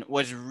someone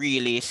was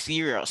really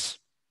serious.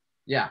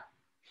 Yeah.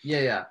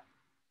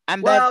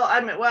 And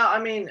I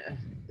mean,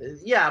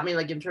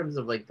 like, in terms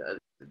of, like,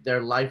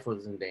 their life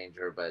was in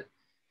danger, but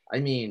I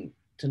mean,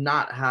 to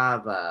not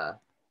have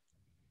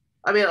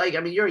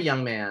you're a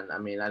young man. I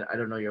mean, I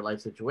don't know your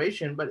life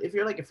situation, but if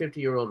you're like a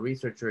 50-year-old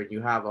researcher and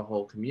you have a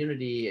whole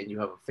community and you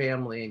have a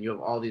family and you have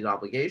all these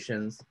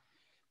obligations,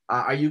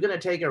 are you going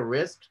to take a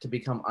risk to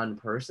become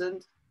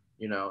unpersoned?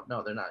 You know,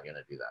 no, they're not going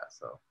to do that.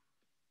 So,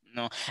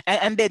 no,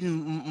 and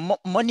then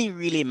money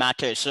really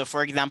matters. So,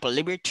 for example,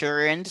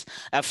 libertarians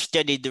have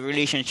studied the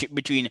relationship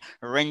between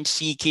rent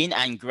seeking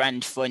and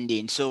grant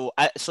funding. So,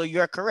 so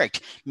you're correct.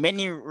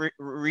 Many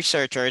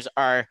researchers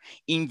are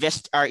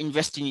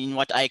investing in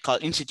what I call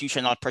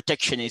institutional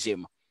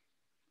protectionism,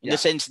 in the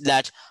sense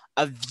that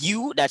a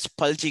view that's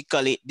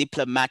politically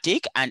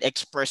diplomatic and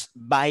expressed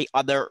by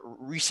other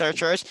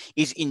researchers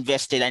is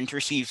invested and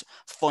receives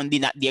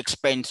funding at the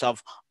expense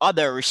of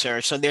other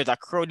research. So there's a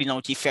crowding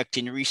out effect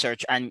in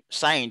research and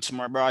science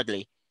more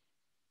broadly.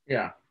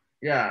 Yeah,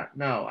 yeah,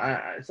 no.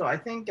 So I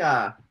think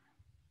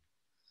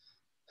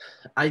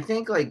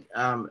like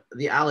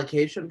the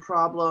allocation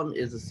problem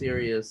is a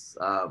serious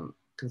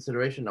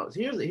consideration. No, so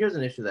here's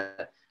an issue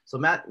that so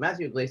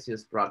Matthew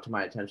Iglesias brought to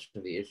my attention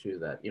the issue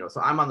that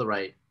so I'm on the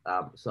right,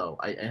 so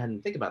I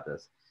hadn't think about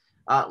this.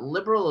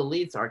 Liberal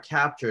elites are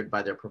captured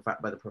by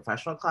by the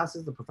professional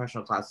classes. The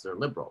professional classes are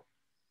liberal.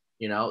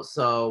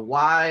 So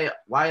why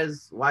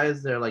is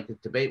there like a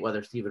debate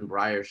whether Stephen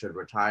Breyer should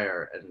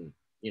retire and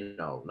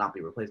not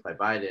be replaced by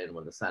Biden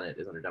when the Senate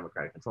is under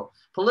Democratic control?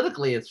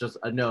 Politically, it's just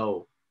a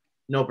no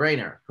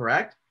brainer,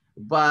 correct?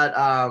 But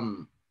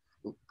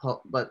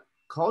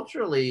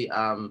culturally,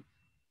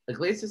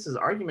 Iglesias's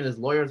argument is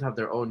lawyers have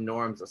their own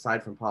norms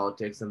aside from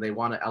politics, and they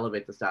want to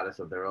elevate the status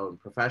of their own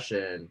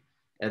profession,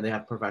 and they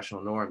have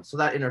professional norms. So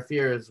that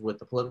interferes with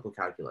the political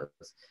calculus.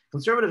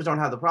 Conservatives don't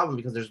have the problem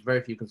because there's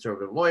very few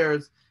conservative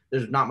lawyers.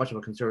 There's not much of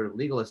a conservative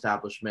legal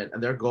establishment,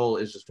 and their goal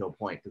is just to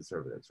appoint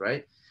conservatives,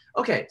 right?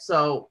 Okay,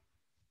 so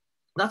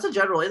that's a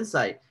general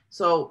insight.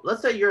 So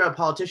let's say you're a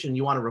politician,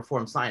 you want to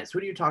reform science.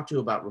 Who do you talk to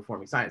about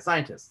reforming science?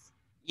 Scientists.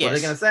 Yes. What are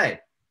they going to say?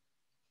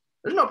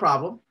 There's no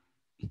problem.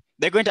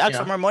 They're going to ask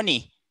for more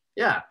money.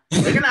 Yeah,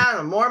 they're going to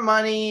ask more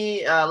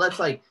money.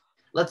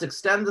 Let's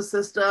extend the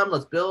system.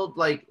 Let's build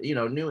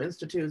new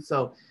institutes.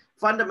 So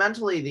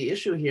fundamentally, the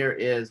issue here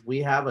is we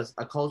have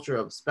a culture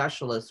of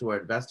specialists who are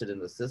invested in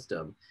the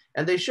system,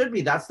 and they should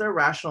be. That's their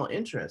rational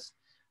interest.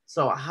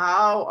 So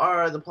how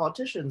are the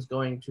politicians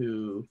going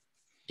to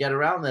get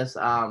around this?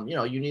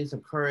 You need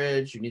some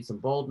courage, you need some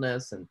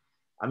boldness, and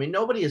I mean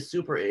nobody is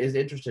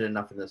interested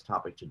enough in this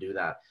topic to do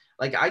that.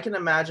 Like I can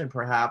imagine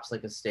perhaps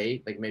like a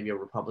state, like maybe a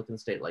Republican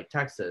state like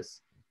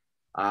Texas,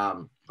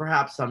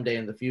 perhaps someday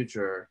in the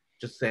future,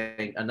 just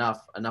saying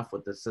enough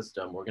with this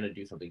system. We're going to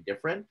do something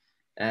different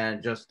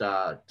and just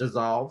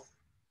dissolve.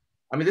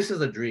 I mean, this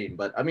is a dream,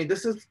 but I mean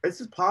this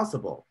is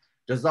possible.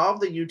 Dissolve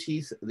the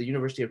the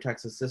University of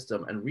Texas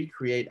system, and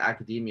recreate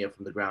academia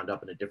from the ground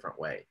up in a different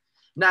way.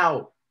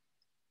 Now,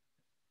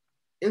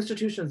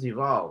 institutions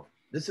evolve.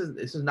 This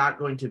is not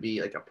going to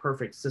be like a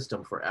perfect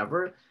system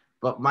forever,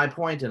 but my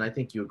point, and I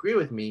think you agree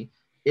with me,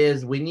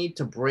 is we need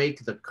to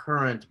break the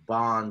current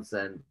bonds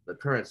and the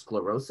current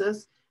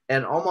sclerosis,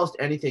 and almost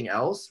anything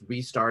else,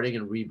 restarting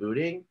and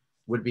rebooting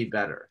would be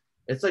better.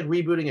 It's like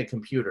rebooting a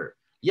computer.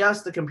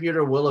 Yes, the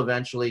computer will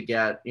eventually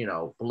get,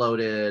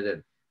 bloated,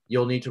 and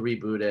you'll need to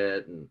reboot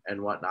it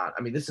and whatnot.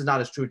 I mean, this is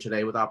not as true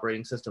today with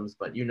operating systems,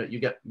 but you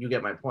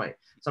get my point.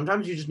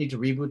 Sometimes you just need to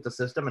reboot the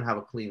system and have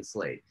a clean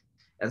slate.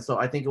 And so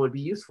I think it would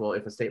be useful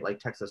if a state like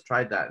Texas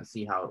tried that and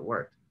see how it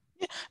worked.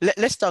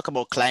 Let's talk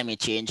about climate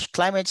change.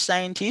 Climate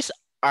scientists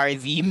are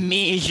the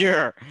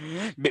major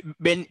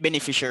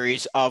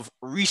beneficiaries of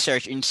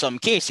research in some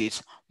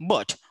cases.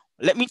 But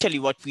let me tell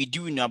you what we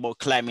do know about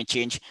climate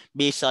change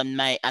based on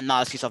my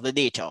analysis of the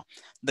data.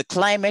 The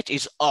climate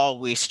is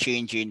always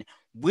changing.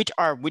 With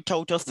or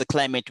without us, the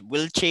climate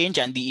will change,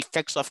 and the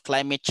effects of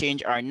climate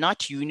change are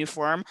not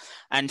uniform.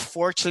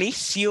 Unfortunately,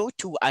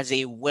 CO2 has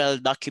a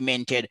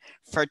well-documented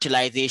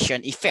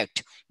fertilization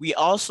effect. We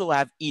also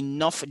have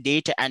enough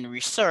data and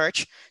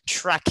research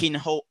tracking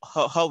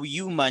how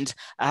humans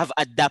have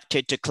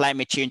adapted to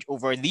climate change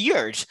over the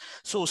years.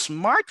 So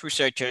smart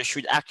researchers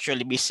should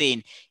actually be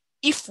saying,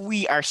 if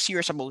we are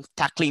serious about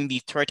tackling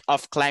the threat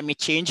of climate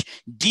change,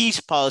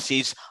 these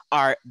policies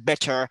are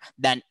better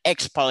than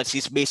X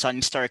policies based on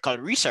historical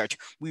research.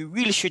 We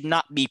really should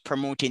not be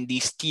promoting the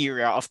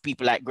hysteria of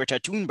people like Greta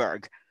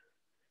Thunberg.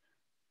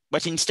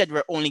 But instead,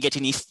 we're only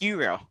getting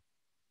hysteria.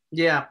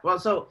 Yeah, well,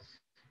 so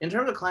in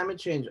terms of climate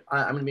change,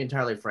 I'm going to be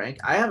entirely frank.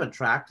 I haven't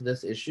tracked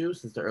this issue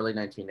since the early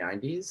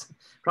 1990s,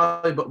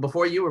 probably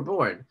before you were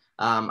born.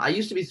 I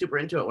used to be super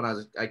into it when I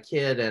was a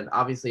kid, and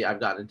obviously I've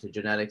gotten into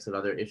genetics and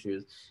other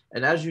issues.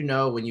 And as you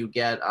know, when you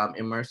get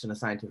immersed in a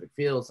scientific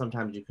field,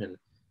 sometimes you can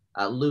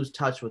lose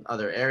touch with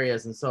other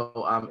areas. And so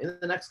in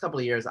the next couple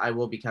of years, I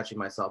will be catching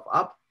myself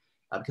up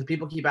because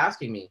people keep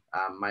asking me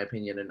my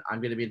opinion, and I'm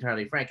going to be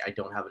entirely frank. I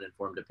don't have an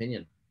informed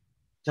opinion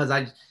because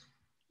I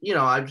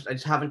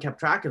just haven't kept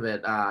track of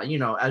it. As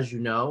you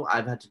know,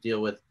 I've had to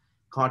deal with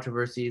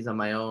controversies on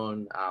my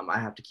own. I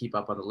have to keep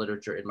up on the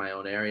literature in my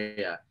own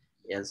area.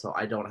 And so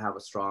I don't have a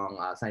strong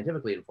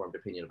scientifically informed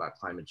opinion about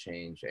climate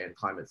change and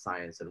climate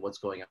science and what's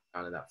going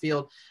on in that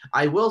field.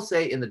 I will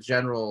say in the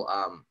general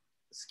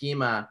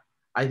schema,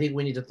 I think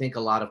we need to think a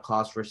lot of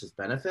cost versus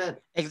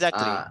benefit.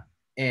 Exactly.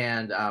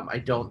 And I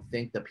don't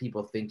think that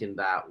people think in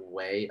that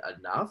way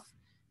enough.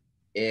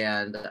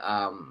 And,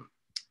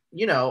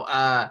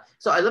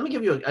 so let me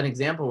give you an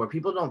example where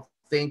people don't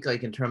think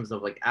like in terms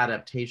of like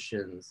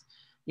adaptations.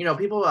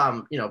 People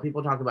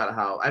talk about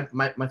how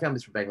my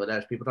family's from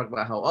Bangladesh. People talk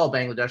about how,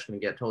 Bangladesh is going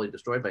to get totally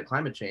destroyed by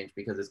climate change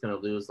because it's going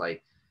to lose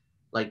like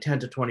 10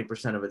 to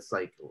 20% of its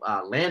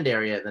land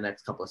area in the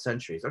next couple of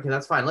centuries. Okay,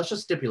 that's fine. Let's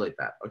just stipulate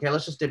that.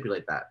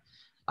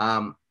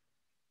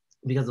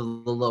 Because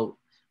of the low.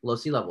 low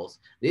sea levels.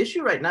 The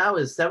issue right now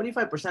is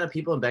 75% of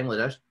people in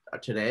Bangladesh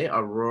today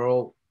are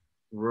rural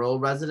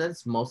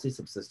residents, mostly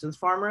subsistence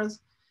farmers.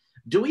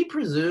 Do we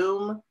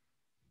presume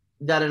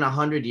that in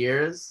 100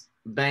 years,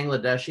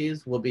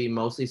 Bangladeshis will be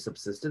mostly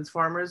subsistence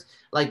farmers?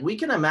 Like, we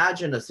can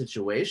imagine a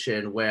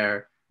situation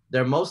where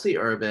they're mostly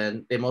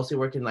urban, they mostly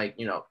work in, like,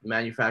 you know,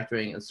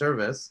 manufacturing and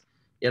service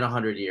in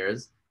 100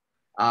 years.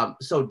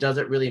 So does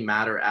it really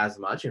matter as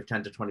much if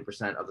 10 to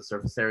 20% of the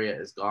surface area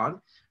is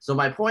gone? So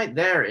my point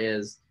there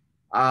is,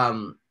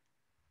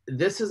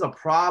 this is a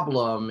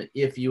problem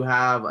if you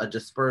have a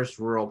dispersed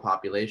rural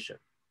population.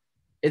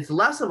 It's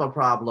less of a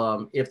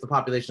problem if the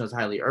population is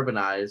highly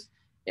urbanized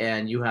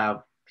and you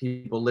have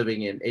people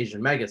living in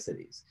Asian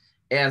megacities.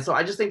 And so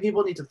I just think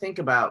people need to think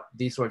about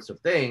these sorts of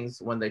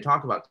things when they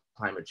talk about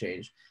climate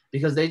change,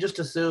 because they just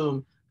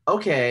assume,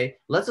 okay,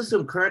 let's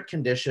assume current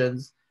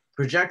conditions,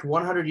 project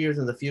 100 years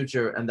in the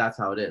future, and that's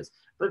how it is.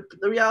 But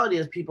the reality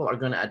is people are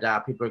going to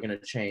adapt, people are going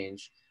to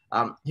change.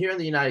 Here in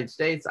the United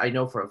States, I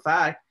know for a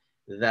fact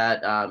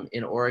that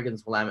in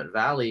Oregon's Willamette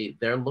Valley,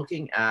 they're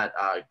looking at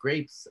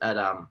grapes, at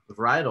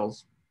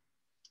varietals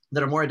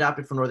that are more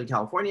adapted for Northern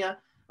California,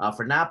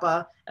 for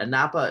Napa. And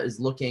Napa is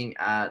looking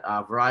at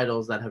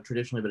varietals that have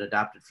traditionally been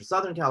adapted for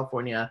Southern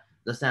California,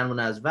 the San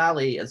Juan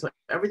Valley. And so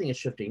everything is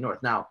shifting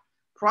north. Now,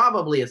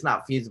 probably it's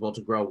not feasible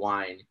to grow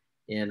wine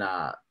in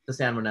the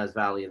San Juan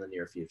Valley in the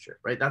near future,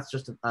 right? That's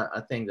just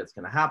a thing that's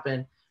going to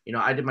happen. You know,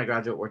 I did my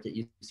graduate work at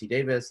UC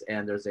Davis,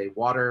 and there's a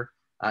water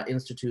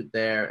institute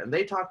there, and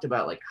they talked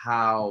about like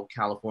how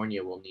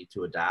California will need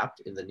to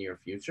adapt in the near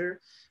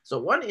future. So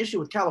one issue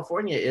with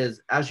California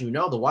is, as you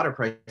know, the water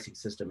pricing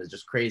system is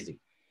just crazy.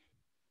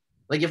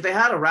 Like if they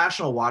had a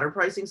rational water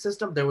pricing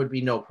system, there would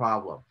be no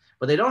problem.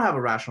 But they don't have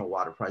a rational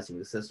water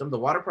pricing system. The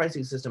water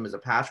pricing system is a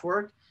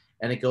patchwork,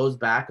 and it goes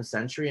back a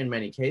century in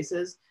many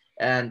cases.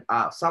 And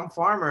some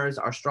farmers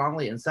are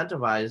strongly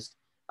incentivized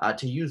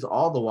to use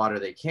all the water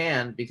they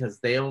can, because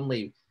they don't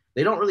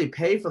really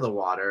pay for the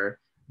water,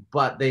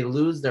 but they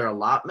lose their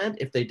allotment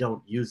if they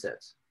don't use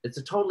it. It's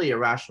a totally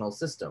irrational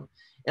system.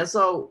 And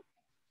so,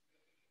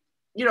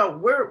 you know,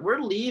 we're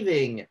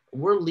leaving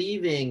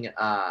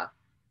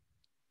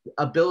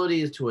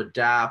abilities to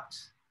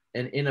adapt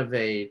and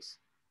innovate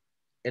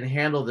and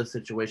handle this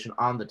situation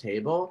on the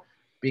table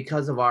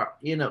because of our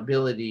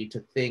inability to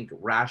think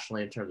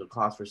rationally in terms of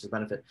cost versus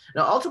benefit.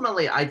 Now,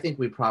 ultimately, I think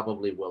we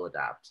probably will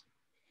adapt.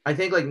 I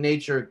think like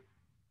nature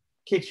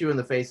kicks you in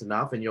the face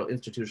enough and you'll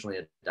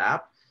institutionally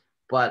adapt.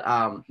 But,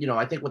 you know,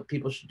 I think what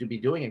people should be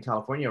doing in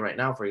California right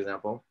now, for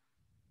example,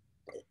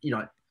 you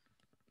know,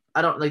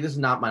 I don't like, this is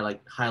not my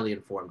like highly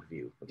informed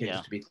view, okay,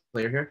 just to be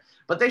clear here,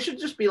 but they should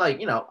just be like,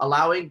 you know,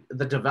 allowing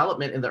the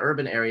development in the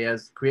urban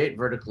areas, create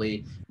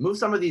vertically, move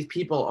some of these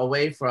people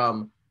away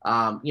from,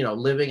 you know,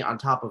 living on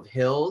top of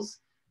hills.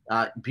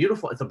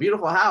 Beautiful, it's a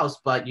beautiful house,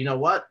 but you know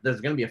what?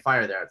 There's going to be a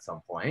fire there at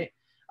some point.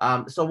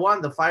 So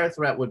one, the fire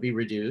threat would be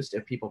reduced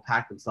if people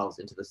pack themselves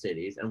into the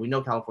cities. And we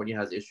know California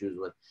has issues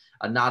with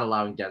not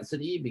allowing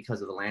density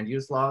because of the land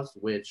use laws,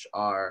 which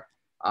are,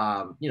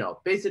 you know,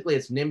 basically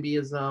it's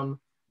NIMBYism,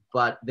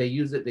 but they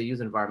use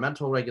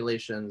environmental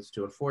regulations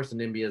to enforce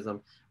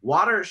NIMBYism.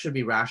 Water should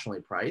be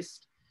rationally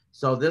priced.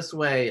 So this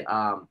way,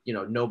 you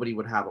know, nobody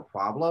would have a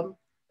problem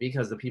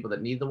because the people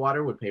that need the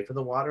water would pay for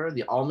the water.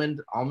 The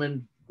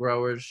almond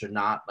growers should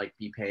not like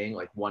be paying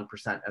like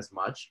 1% as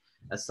much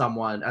as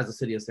the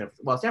city of San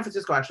Francisco. Well, San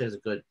Francisco actually has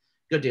a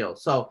good deal.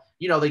 So,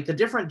 you know, like the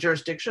different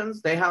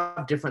jurisdictions, they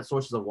have different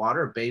sources of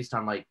water based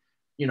on like,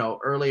 you know,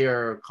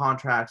 earlier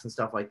contracts and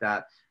stuff like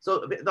that.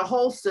 So the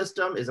whole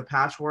system is a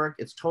patchwork.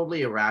 It's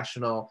totally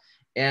irrational.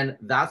 And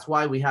that's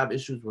why we have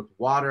issues with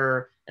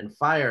water and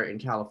fire in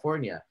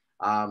California.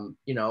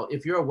 You know,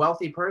 if you're a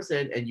wealthy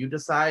person and you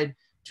decide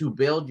to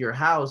build your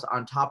house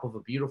on top of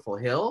a beautiful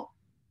hill,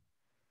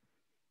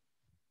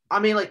 I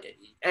mean, like,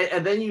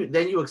 and then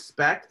you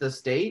expect the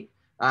state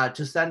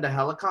to send a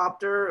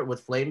helicopter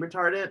with flame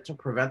retardant to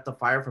prevent the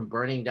fire from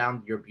burning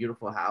down your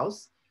beautiful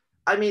house.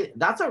 I mean,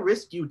 that's a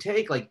risk you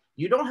take. Like,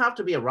 you don't have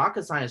to be a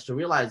rocket scientist to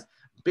realize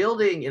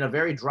building in a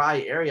very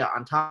dry area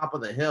on top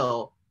of the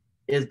hill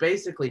is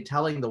basically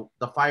telling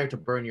the fire to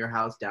burn your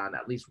house down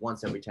at least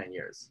once every 10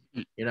 years,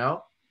 you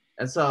know?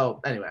 And so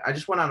anyway, I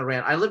just went on a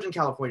rant. I lived in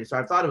California, so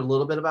I've thought a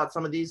little bit about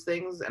some of these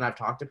things, and I've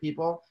talked to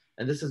people,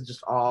 and this is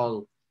just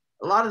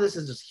a lot of this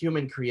is just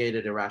human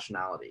created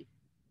irrationality.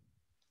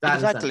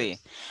 Exactly.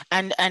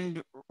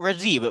 And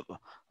Razib,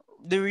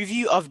 the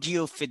review of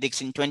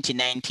geophysics in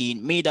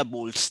 2019 made a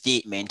bold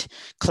statement.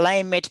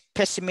 Climate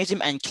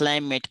pessimism and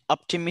climate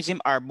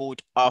optimism are both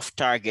off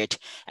target.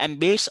 And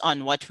based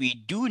on what we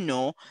do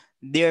know,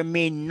 there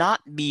may not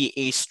be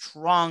a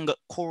strong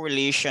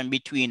correlation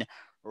between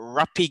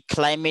rapid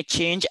climate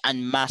change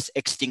and mass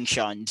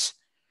extinctions.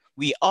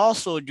 We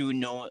also do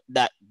know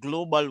that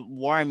global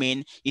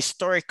warming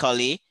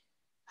historically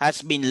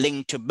has been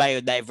linked to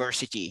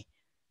biodiversity,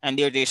 and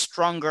there's a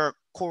stronger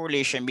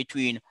correlation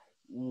between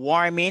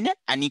warming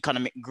and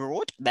economic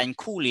growth than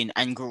cooling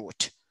and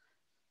growth.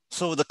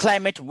 So the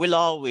climate will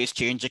always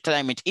change. The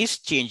climate is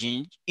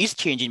changing,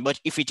 but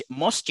if it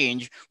must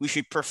change, we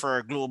should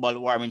prefer global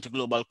warming to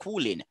global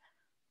cooling.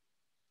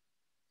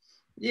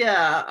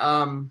 Yeah,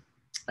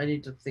 I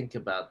need to think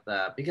about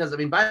that because I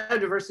mean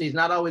biodiversity is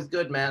not always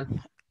good,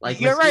 man. Like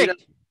You're right.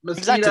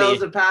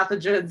 mosquitoes Exactly. and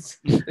pathogens.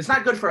 It's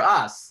not good for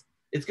us.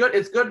 It's good.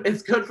 It's good.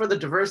 It's good for the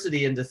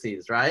diversity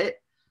indices, right?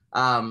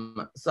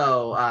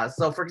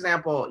 So for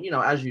example,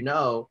 as you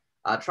know,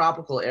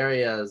 tropical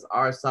areas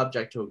are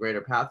subject to a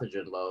greater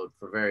pathogen load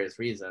for various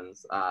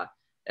reasons.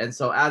 And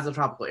so as the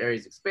tropical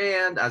areas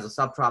expand, as the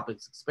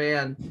subtropics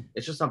expand,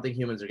 it's just something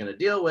humans are going to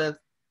deal with.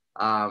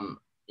 Um,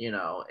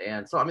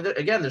 and so I mean,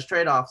 again, there's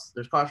trade-offs,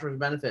 there's cost versus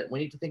benefit. We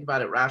need to think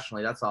about it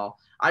rationally. That's all.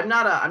 I'm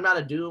not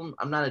a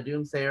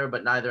doomsayer,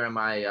 but neither am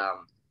I.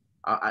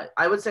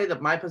 I would say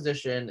that my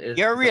position is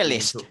You're a that we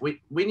need to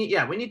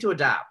realist. we need to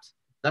adapt.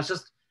 That's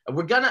just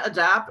we're gonna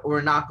adapt or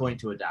we're not going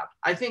to adapt.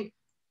 I think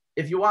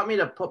if you want me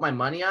to put my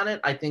money on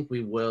it, I think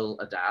we will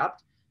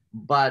adapt.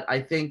 But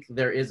I think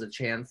there is a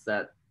chance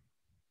that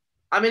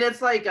I mean,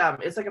 it's like a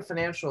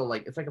financial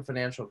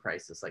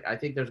crisis. Like I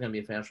think there's going to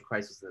be a financial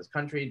crisis in this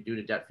country due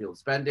to debt fueled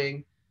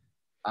spending.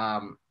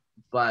 Um,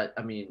 but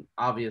I mean,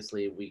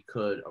 obviously, we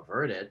could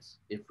avert it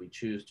if we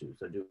choose to.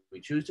 So, do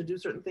we choose to do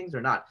certain things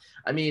or not?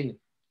 I mean,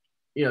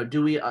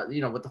 do we?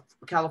 With the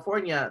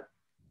California,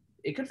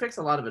 it could fix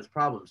a lot of its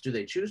problems. Do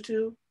they choose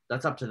to?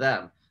 That's up to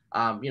them.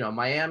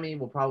 Miami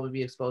will probably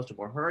be exposed to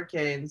more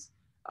hurricanes.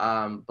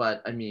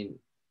 But I mean,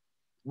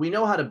 we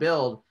know how to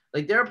build.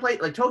 Like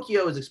like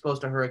Tokyo is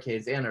exposed to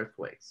hurricanes and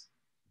earthquakes.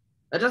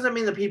 That doesn't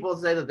mean that people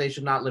say that they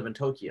should not live in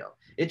Tokyo.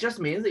 It just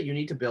means that you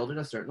need to build in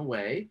a certain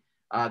way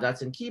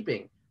that's in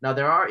keeping. Now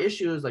there are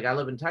issues. Like I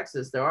live in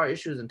Texas. There are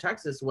issues in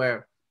Texas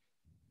where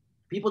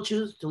people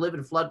choose to live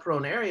in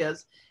flood-prone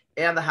areas,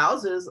 and the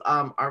houses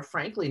are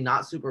frankly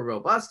not super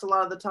robust a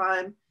lot of the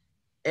time,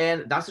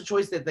 and that's a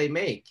choice that they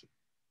make.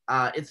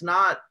 It's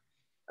not.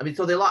 I mean,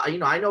 so they lost.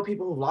 I know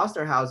people who've lost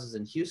their houses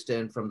in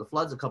Houston from the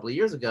floods a couple of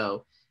years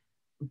ago,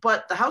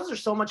 but the houses are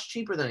so much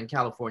cheaper than in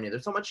California.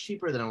 They're so much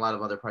cheaper than a lot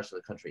of other parts of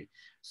the country.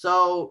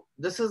 So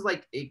this is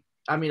like,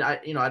 I mean, I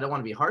don't want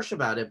to be harsh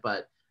about it,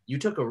 but you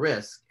took a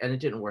risk and it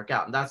didn't work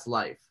out, and that's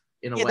life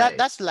in a Yeah, way.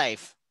 that's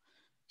life.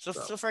 So, So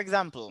so for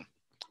example,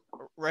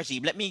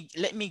 Razib, let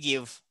me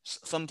give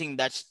something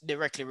that's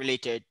directly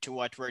related to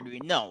what we're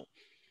doing now.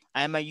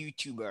 I'm a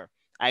YouTuber.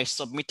 I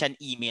submit an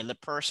email. The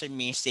person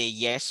may say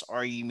yes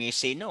or you may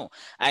say no.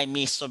 I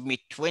may submit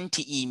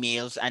 20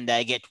 emails and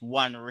I get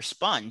one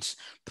response.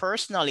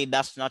 Personally,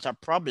 that's not a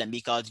problem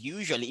because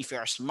usually, if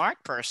you're a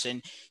smart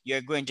person,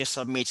 you're going to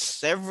submit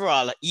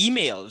several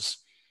emails.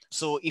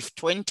 So if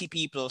 20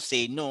 people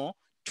say no,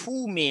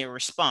 two may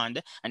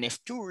respond. And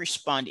if two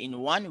respond in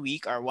 1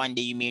 week or 1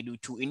 day, you may do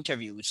two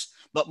interviews.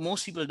 But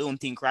most people don't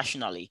think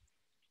rationally.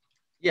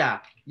 yeah.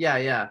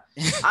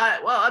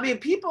 I mean,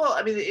 people.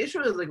 I mean, the issue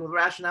is like with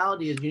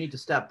rationality is you need to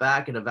step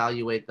back and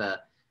evaluate the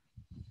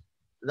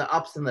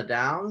ups and the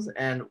downs,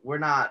 and we're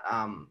not.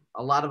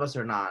 A lot of us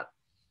are not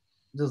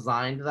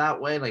designed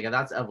that way. Like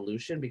that's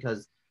evolution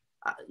because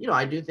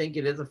I do think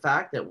it is a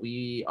fact that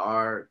we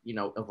are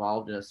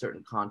evolved in a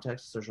certain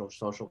context, social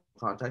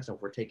context, and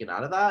if we're taken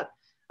out of that,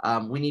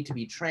 we need to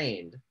be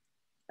trained,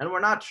 and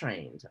we're not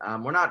trained.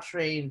 We're not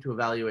trained to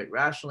evaluate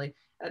rationally,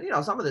 and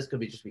some of this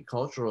could be just be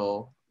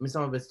cultural. I mean,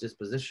 some of it's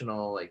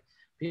dispositional. Like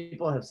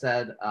people have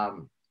said,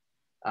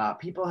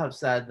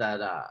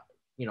 that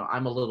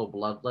I'm a little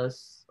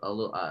bloodless, a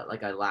little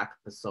like I lack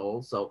the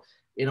soul. So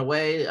in a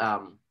way,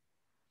 I'm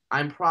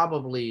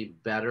probably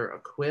better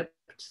equipped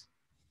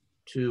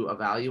to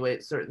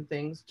evaluate certain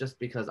things just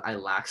because I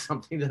lack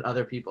something that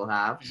other people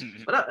have.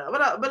 But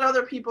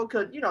other people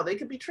could, they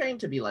could be trained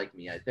to be like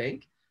me. I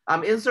think.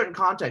 In certain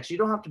contexts, you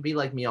don't have to be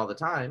like me all the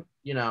time.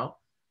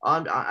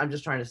 I'm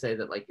just trying to say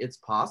that like it's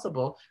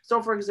possible.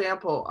 So, for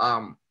example,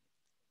 I'm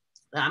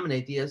an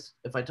atheist.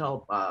 If I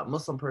tell a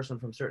Muslim person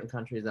from certain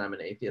countries that I'm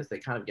an atheist, they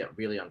kind of get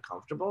really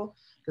uncomfortable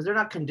because they're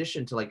not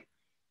conditioned to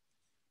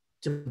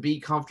be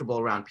comfortable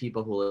around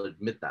people who will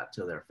admit that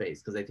to their face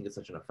because they think it's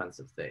such an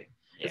offensive thing.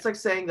 Yeah. It's like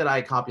saying that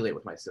I copulate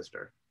with my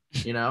sister.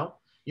 They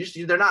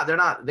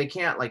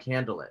can't like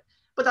handle it.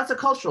 But that's a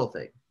cultural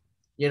thing.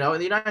 In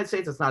the United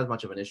States, it's not as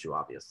much of an issue,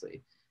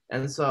 obviously.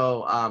 And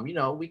so,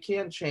 we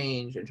can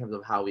change in terms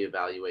of how we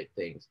evaluate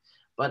things.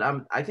 But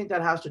I think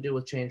that has to do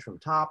with change from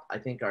top. I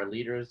think our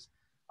leaders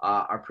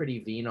are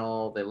pretty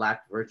venal. They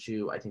lack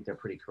virtue. I think they're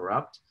pretty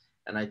corrupt.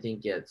 And I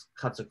think it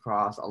cuts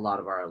across a lot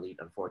of our elite,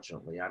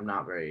 unfortunately. I'm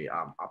not very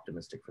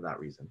optimistic for that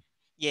reason.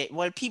 Yeah,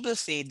 well, people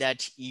say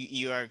that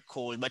you are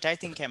cold, but I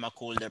think I'm a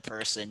colder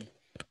person.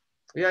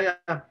 Yeah.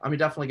 I mean,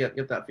 definitely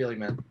get that feeling,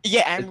 man.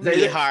 Yeah, I'm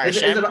really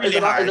harsh. I'm really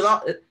harsh.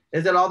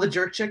 Is it all the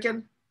jerk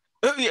chicken?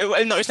 Yeah,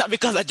 well, no, it's not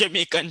because of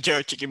Jamaican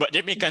jerk chicken, but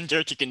Jamaican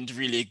jerk chicken is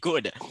really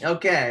good.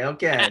 Okay.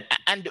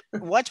 And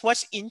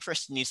what's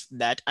interesting is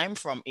that I'm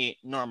from a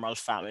normal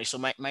family. So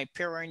my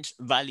parents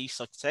value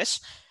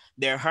success.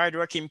 They're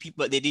hardworking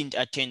people. They didn't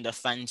attend a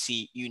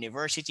fancy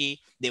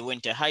university. They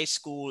went to high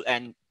school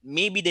and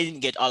maybe they didn't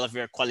get all of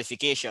their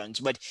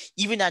qualifications. But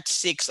even at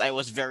 6, I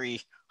was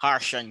very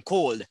harsh and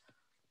cold.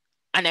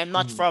 And I'm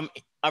not Mhm. from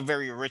a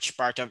very rich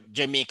part of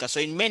Jamaica. So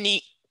in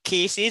many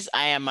cases,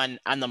 I am an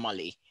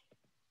anomaly.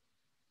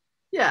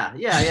 Yeah,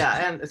 yeah,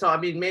 yeah. And so, I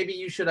mean, maybe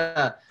you should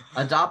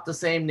adopt the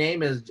same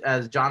name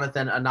as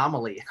Jonathan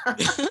Anomaly.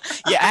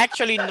 Yeah, I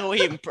actually know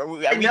him.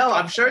 I know,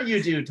 I'm sure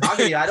you do.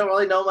 Talking to you, I don't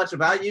really know much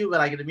about you, but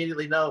I can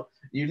immediately know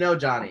you know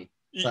Johnny.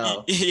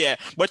 So, Yeah,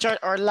 but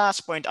our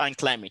last point on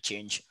climate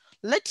change.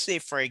 Let's say,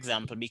 for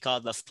example,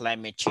 because of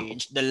climate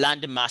change, the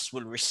land mass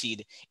will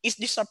recede. Is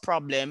this a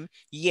problem?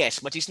 Yes,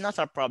 but it's not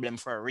a problem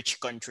for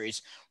rich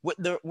countries. With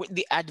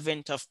the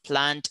advent of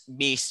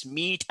plant-based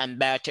meat and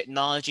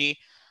biotechnology,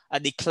 a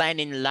decline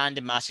in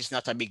land mass is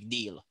not a big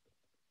deal.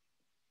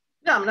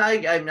 yeah,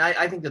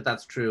 I think that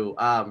that's true.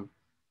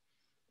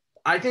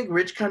 I think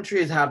rich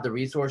countries have the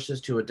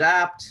resources to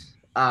adapt.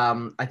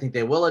 I think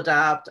they will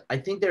adapt. I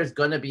think there's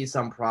going to be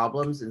some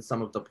problems in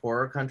some of the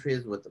poorer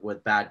countries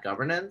with bad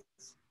governance.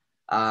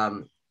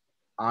 Um,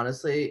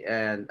 Honestly,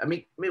 and I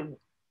mean,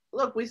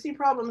 look, we see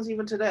problems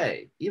even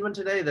today. Even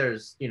today,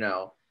 there's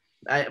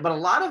but a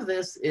lot of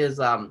this is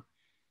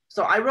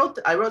so I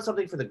wrote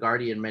something for the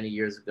Guardian many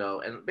years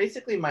ago, and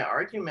basically my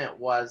argument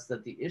was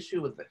that the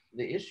issue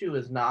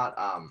is not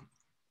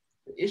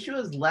the issue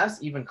is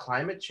less even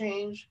climate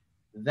change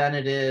than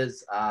it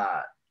is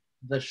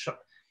the sh-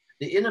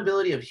 the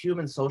inability of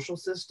human social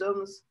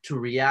systems to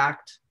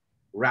react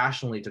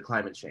rationally to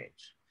climate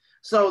change.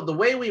 So the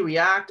way we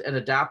react and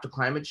adapt to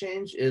climate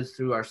change is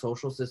through our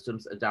social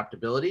systems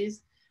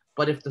adaptabilities.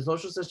 But if the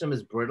social system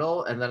is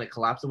brittle and then it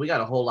collapses, we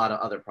got a whole lot of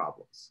other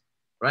problems,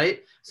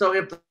 right? So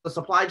if the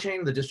supply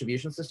chain, the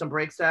distribution system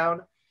breaks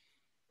down,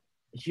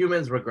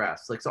 humans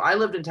regress. Like, so I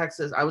lived in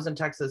Texas. I was in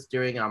Texas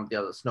during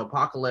the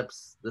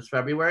snowpocalypse this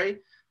February.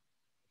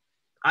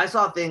 I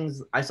saw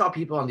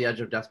people on the edge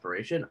of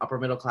desperation, upper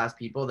middle class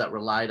people that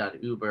relied on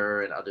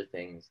Uber and other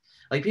things.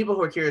 Like, people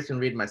who are curious can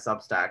read my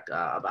Substack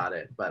about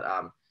it. But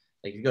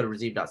like, if you go to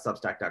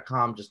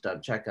razib.substack.com,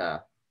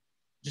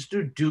 just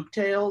do Duke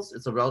Tales.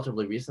 It's a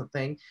relatively recent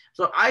thing.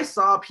 So I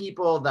saw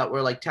people that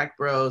were like tech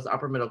bros,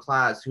 upper middle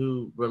class,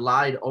 who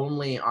relied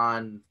only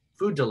on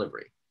food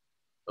delivery.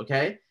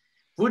 Okay,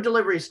 food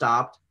delivery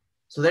stopped,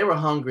 so they were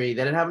hungry.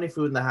 They didn't have any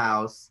food in the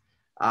house.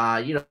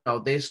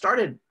 They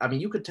started. I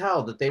mean, you could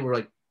tell that they were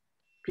like,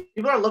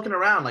 people are looking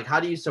around, like, how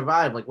do you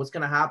survive? Like, what's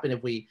going to happen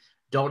if we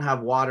don't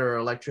have water or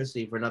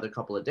electricity for another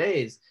couple of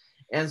days?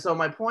 And so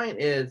my point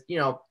is,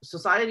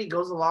 society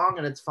goes along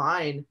and it's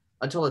fine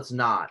until it's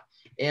not.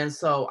 And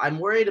so I'm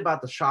worried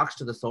about the shocks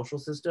to the social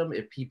system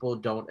if people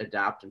don't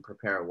adapt and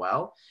prepare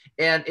well.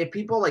 And if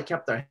people like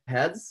kept their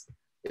heads,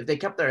 if they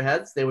kept their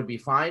heads, they would be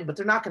fine, but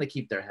they're not going to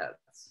keep their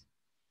heads.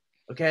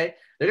 Okay?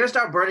 They're going to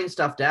start burning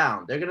stuff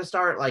down. They're going to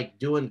start like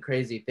doing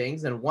crazy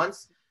things. And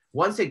once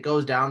it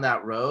goes down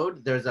that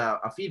road, there's a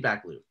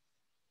feedback loop.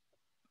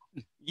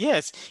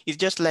 Yes, it's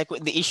just like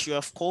with the issue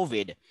of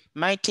COVID.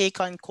 My take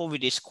on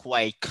COVID is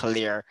quite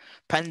clear.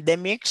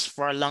 Pandemics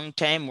for a long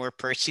time were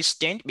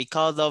persistent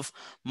because of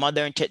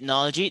modern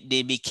technology.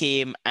 They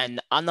became an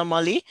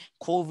anomaly.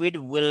 COVID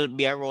will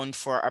be around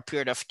for a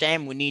period of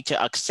time. We need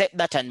to accept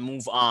that and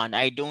move on.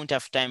 I don't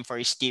have time for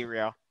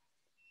hysteria.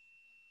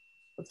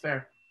 That's fair.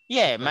 That's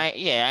Yeah,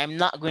 fair. I'm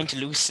not going to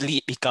lose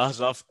sleep because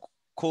of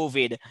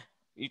COVID.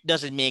 It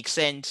doesn't make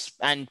sense.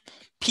 And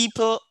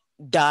people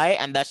die,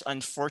 and that's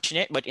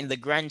unfortunate, but in the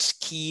grand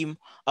scheme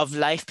of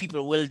life,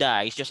 people will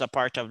die. It's just a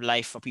part of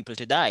life for people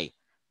to die.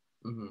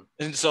 Mm-hmm.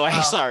 And so I'm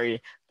Well,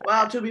 sorry.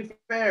 well, to be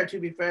fair, do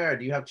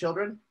you have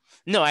children?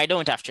 No, I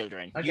don't have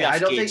children. You Okay, I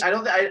have don't think kids. I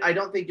don't th- I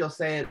don't think you'll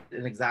say it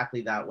in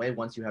exactly that way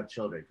once you have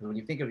children. Because when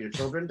you think of your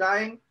children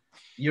dying,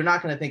 you're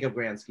not going to think of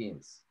grand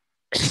schemes.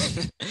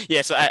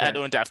 Yeah, so I Okay.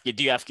 don't have kids.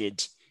 Do you have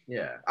kids?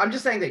 Yeah, I'm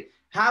just saying that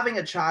having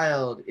a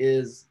child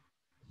is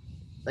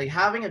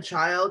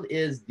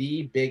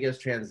the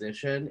biggest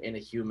transition in a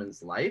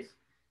human's life,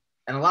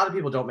 and a lot of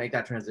people don't make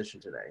that transition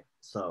today.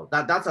 So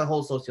that's a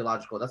whole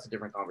sociological. That's a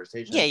different Yeah,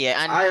 conversation.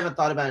 yeah. And I haven't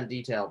thought about it in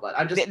detail, but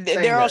I'm just there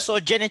saying are that. also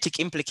genetic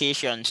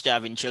implications to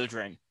having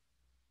children.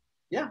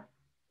 Yeah,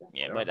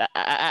 Yeah, there but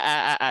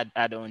are.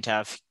 I don't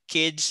have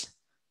kids.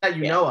 That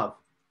you Yeah. know of.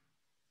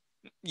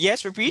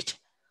 Yes, repeat.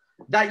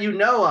 That you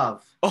know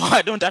of. Oh,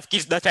 I don't have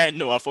kids that I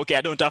know of. Okay,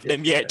 I don't have Yeah.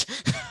 them Okay. yet.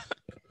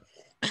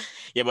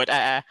 Yeah, but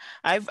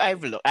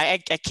I've looked. I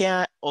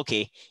can't.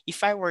 Okay,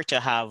 if I were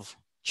to have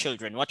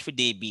children, what would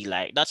they be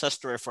like? That's a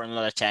story for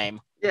another time.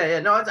 Yeah, yeah.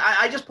 No,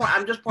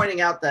 I'm just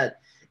pointing out that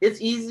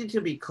it's easy to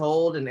be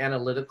cold and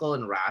analytical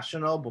and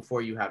rational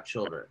before you have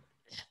children.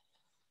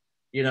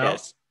 You know,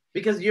 Yes.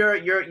 because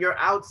you're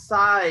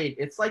outside.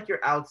 It's like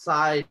you're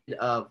outside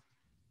of.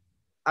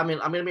 I mean,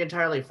 I'm gonna be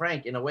entirely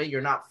frank. In a way,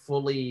 you're not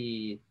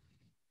fully.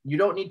 You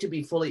don't need to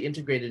be fully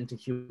integrated into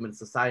human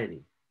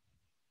society.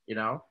 You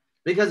know,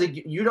 because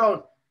you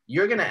don't.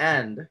 You're gonna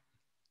end.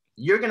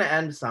 You're gonna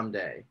end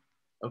someday.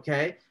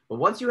 Okay, but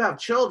once you have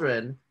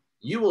children,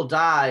 you will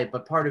die,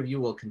 but part of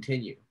you will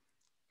continue.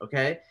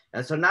 Okay,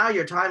 and so now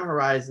your time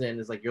horizon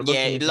is like you're Yeah,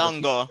 looking into the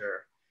longer.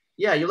 future.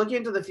 Yeah, you're looking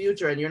into the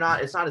future, and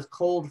it's not as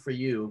cold for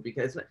you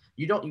because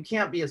you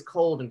can't be as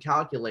cold and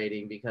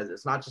calculating because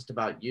it's not just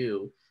about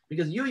you,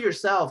 because you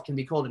yourself can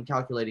be cold and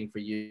calculating for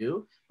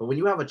you, but when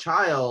you have a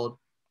child,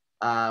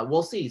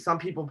 we'll see. Some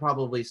people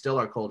probably still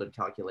are cold and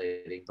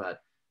calculating,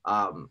 but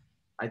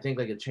I think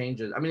like it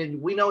changes. I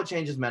mean, we know it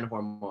changes men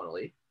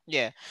hormonally,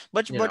 Yeah, you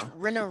but know.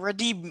 Rena,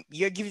 Radib,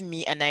 you're giving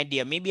me an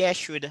idea. Maybe I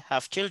should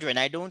have children.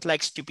 I don't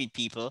like stupid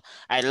people.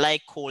 I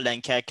like cold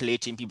and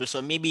calculating people.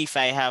 So maybe if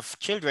I have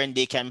children,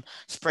 they can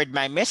spread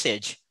my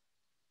message.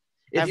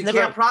 If I've you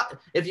never. can't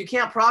if you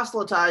can't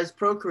proselytize,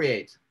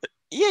 procreate.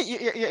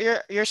 Yeah,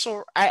 you're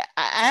so. I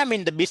am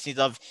in the business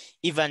of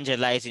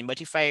evangelizing,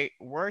 but if I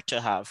were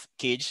to have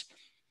kids,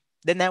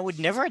 then I would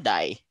never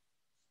die.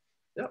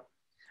 Yep.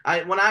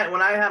 When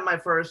I had my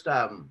first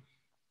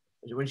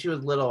when she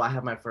was little, I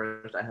had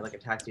like a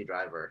taxi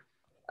driver,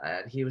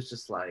 and he was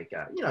just like,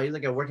 he's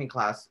like a working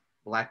class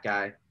black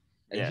guy,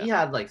 and Yeah. he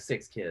had like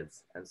 6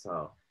 kids, and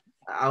so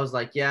I was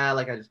like, yeah,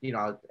 like I just,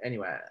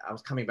 anyway, I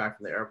was coming back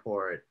from the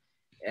airport,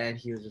 and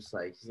he was just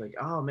like, he's like,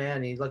 oh man,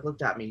 and he like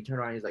looked at me, he turned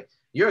around, he's like,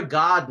 you're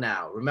God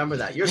now, remember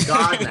that, you're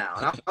God now,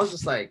 and I was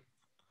just like,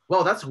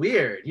 whoa, that's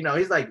weird,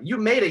 he's like, you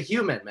made a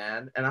human,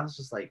 man, and I was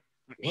just like,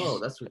 whoa,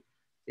 that's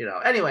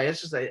anyway,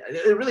 it's just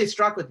it really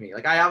struck with me.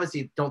 Like, I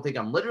obviously don't think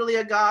I'm literally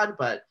a god,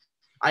 but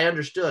I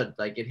understood.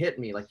 Like, it hit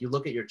me. Like, you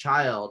look at your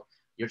child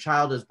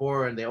is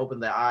born, they open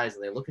their eyes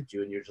and they look at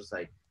you, and you're just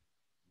like,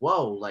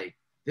 whoa, like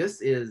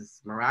this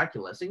is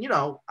miraculous. And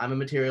I'm a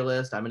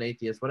materialist, I'm an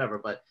atheist, whatever,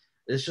 but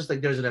it's just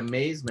like there's an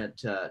amazement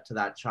to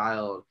that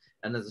child.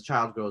 And as the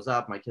child grows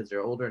up, my kids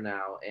are older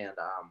now, and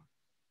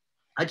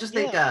I just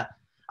think Yeah.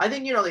 I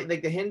think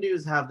like the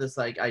Hindus have this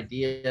like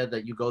idea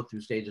that you go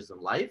through stages in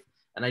life,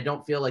 and I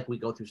don't feel like we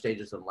go through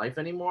stages in life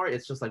anymore.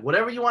 It's just like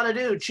whatever you want to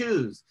do,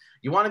 choose.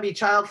 You want to be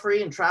child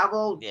free and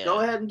travel, go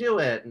Yeah. ahead and do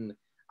it. And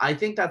I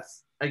think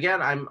that's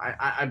again,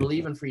 I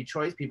believe in free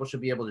choice. People should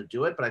be able to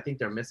do it, but I think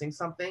they're missing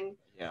something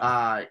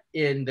Yeah.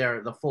 in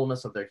the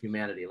fullness of their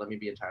humanity. Let me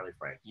be entirely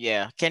frank.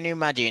 Yeah. Can you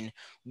imagine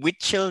with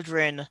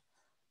children,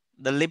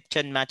 the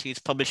Lipton Matthews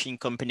publishing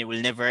company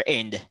will never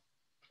end.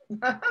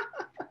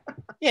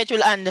 Yeah, it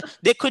will, and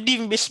they could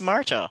even be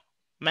smarter.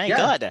 My Yeah,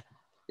 God.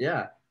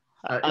 yeah.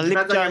 A It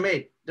depends on your Lipton.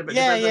 mate. Yeah, Depends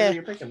on who yeah.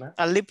 you're picking, man.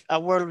 A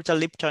world with a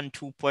Lipton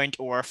 2.0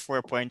 or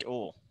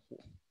 4.0.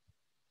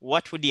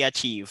 What would he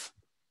achieve?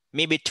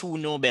 Maybe two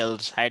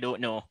Nobels. I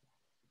don't know.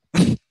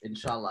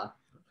 Inshallah.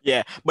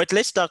 Yeah, but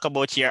let's talk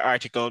about your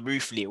article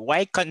briefly.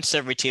 Why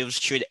conservatives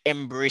should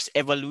embrace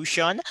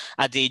evolution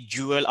as a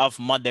jewel of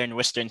modern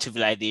Western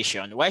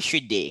civilization? Why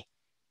should they?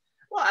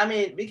 Well, I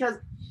mean, because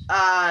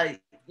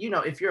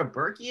if you're a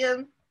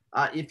Burkean,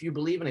 if you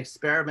believe in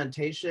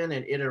experimentation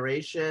and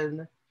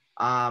iteration,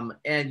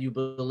 and you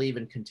believe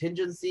in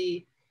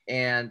contingency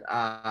and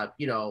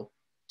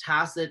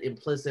tacit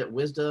implicit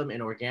wisdom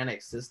in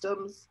organic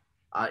systems,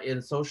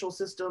 in social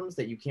systems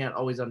that you can't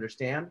always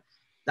understand,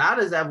 that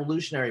is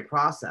evolutionary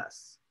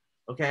process.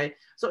 Okay,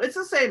 so it's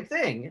the same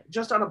thing,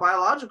 just on a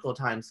biological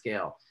time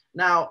scale.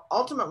 Now,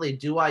 ultimately,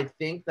 do I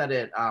think that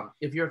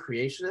if you're a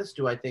creationist,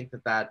 do I think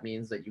that that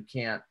means that you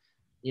can't,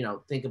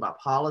 think about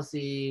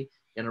policy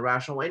in a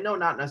rational way? No,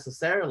 not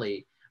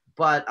necessarily.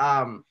 But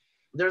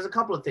there's a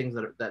couple of things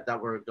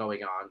that were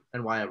going on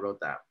and why I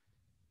wrote that.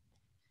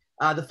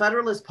 The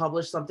Federalist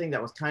published something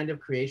that was kind of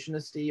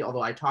creationisty,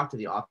 although I talked to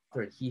the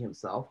author and he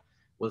himself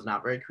was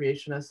not very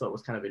creationist, so it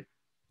was kind of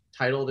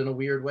titled in a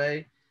weird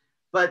way.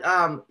 But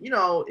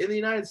in the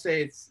United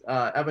States,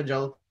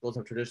 evangelicals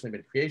have traditionally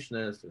been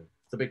creationists.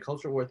 It's a big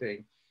culture war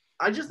thing.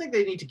 I just think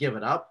they need to give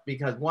it up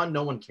because one,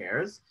 no one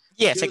cares.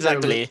 Yes, Two,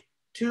 exactly.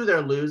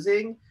 they're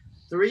losing.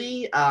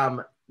 Three,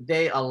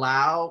 it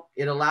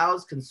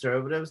allows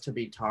conservatives to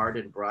be tarred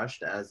and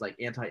brushed as like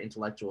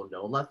anti-intellectual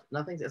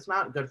nothings. It's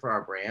not good for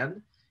our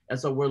brand. And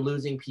so we're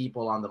losing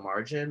people on the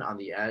margin, on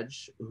the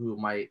edge, who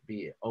might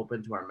be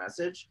open to our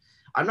message.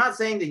 I'm not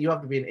saying that you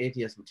have to be an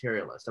atheist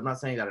materialist. I'm not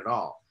saying that at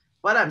all.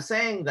 But I'm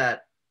saying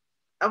that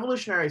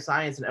evolutionary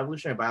science and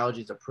evolutionary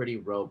biology is a pretty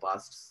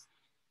robust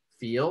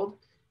field.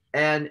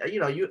 And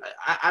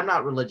I'm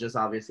not religious,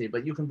 obviously,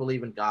 but you can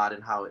believe in God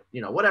and how it,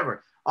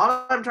 whatever.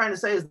 All I'm trying to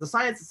say is the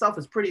science itself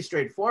is pretty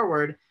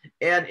straightforward,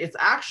 and it's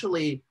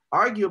actually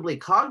arguably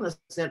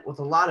cognizant with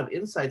a lot of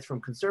insights from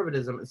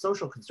conservatism and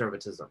social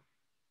conservatism.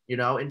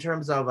 In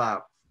terms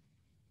of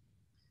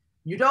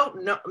you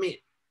don't know. I mean,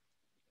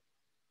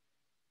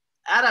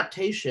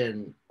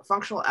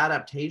 functional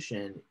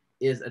adaptation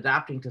is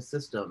adapting to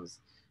systems,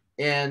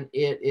 and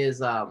it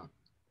is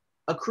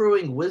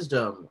accruing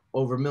wisdom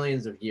over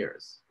millions of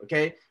years.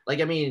 Okay, like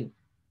I mean,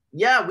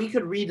 yeah, we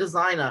could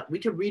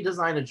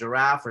redesign a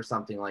giraffe or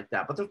something like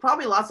that, but there's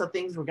probably lots of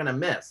things we're gonna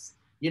miss.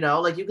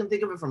 Like you can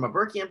think of it from a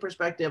Burkean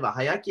perspective, a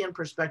Hayekian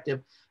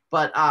perspective,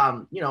 but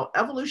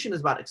evolution is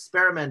about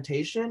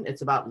experimentation.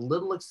 It's about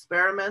little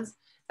experiments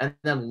and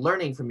then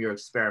learning from your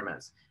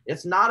experiments.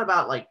 It's not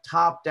about like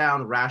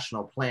top-down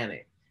rational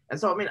planning. And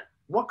so, I mean,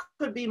 what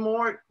could be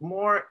more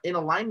in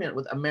alignment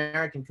with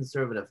American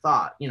conservative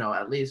thought,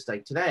 at least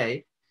like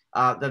today,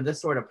 than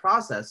this sort of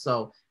process.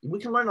 So we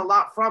can learn a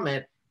lot from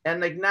it.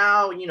 And like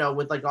now,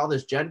 with like all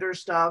this gender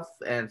stuff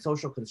and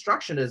social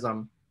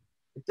constructionism,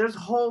 there's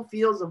whole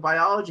fields of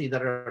biology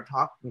that are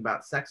talking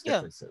about sex Yeah.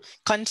 differences.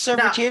 Now,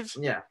 Conservatives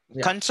yeah.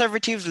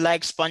 conservatives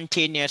like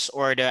spontaneous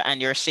order,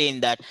 and you're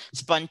saying that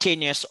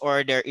spontaneous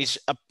order is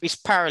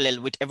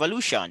parallel with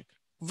evolution.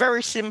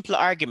 Very simple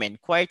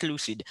argument, quite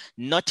lucid,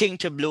 nothing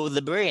to blow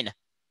the brain.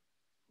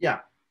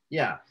 Yeah,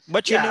 yeah,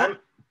 But yeah. I'm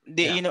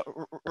yeah.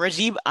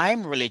 Razib,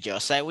 I'm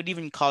religious. I would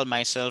even call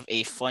myself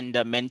a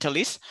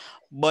fundamentalist,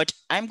 but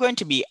I'm going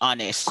to be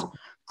honest.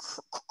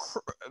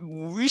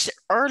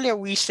 Earlier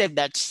we said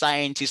that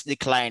science is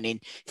declining,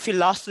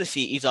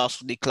 philosophy is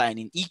also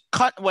declining.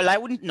 Well, I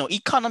wouldn't know.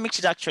 Economics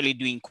is actually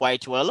doing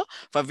quite well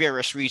for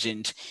various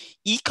reasons.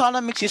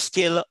 Economics is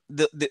still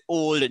the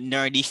old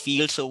nerdy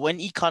field. So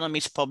when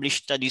economists publish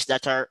studies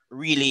that are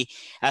really,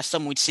 as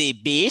some would say,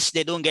 based,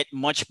 they don't get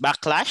much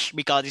backlash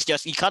because it's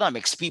just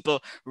economics. People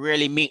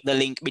rarely make the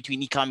link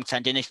between economics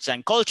and genetics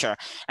and culture.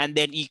 And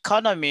then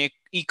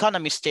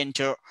economists tend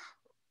to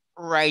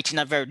write in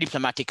a very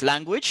diplomatic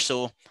language.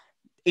 So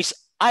it's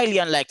highly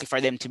unlikely for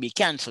them to be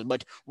canceled.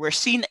 But we're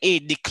seeing a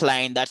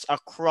decline that's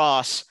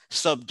across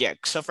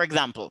subjects. So, for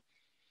example,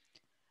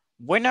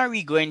 when are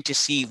we going to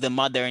see the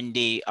modern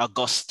day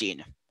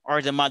Augustine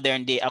or the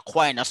modern day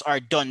Aquinas or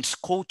Duns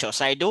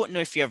Scotus? I don't know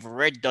if you have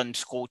read Duns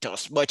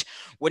Scotus, but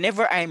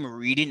whenever I'm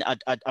reading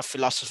a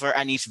philosopher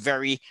and he's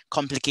very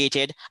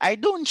complicated, I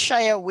don't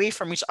shy away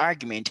from his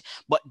argument.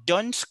 But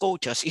Duns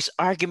Scotus, his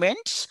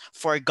arguments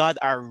for God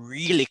are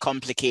really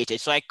complicated,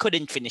 so I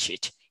couldn't finish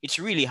it. It's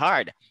really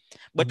hard.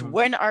 But Mhm.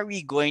 when are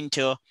we going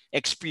to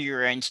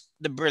experience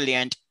the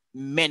brilliant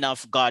men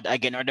of God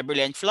again, or the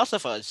brilliant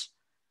philosophers?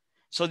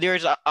 So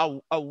there's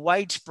a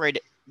widespread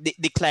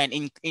decline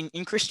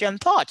in Christian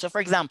thought. So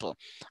for example,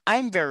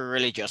 I'm very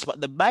religious,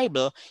 but the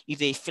Bible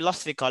is a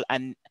philosophical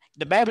and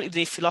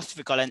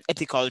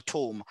ethical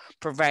tome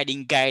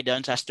providing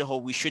guidance as to how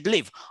we should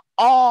live.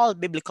 All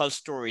biblical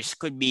stories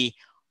could be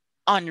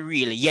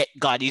unreal, yet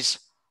God is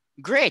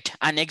great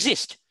and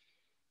exists.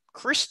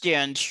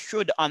 Christians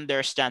should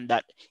understand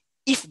that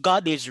if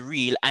God is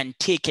real and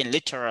taken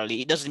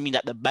literally, it doesn't mean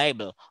that the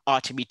Bible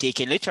ought to be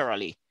taken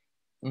literally.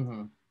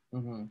 Mhm.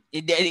 Mhm.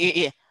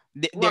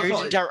 There Well,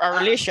 so isn't a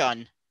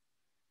relation.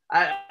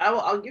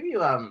 I'll give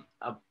you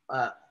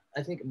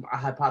I think a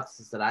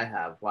hypothesis that I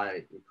have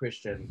why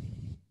Christian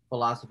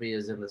philosophy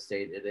is in the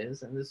state it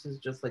is, and this is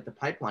just like the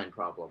pipeline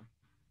problem.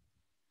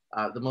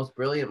 The most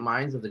brilliant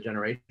minds of the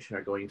generation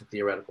are going to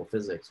theoretical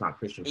physics, not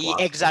Christian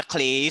philosophy.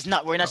 Exactly. It's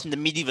not. We're So, not in the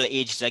medieval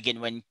ages again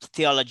when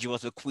theology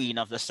was the queen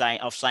of the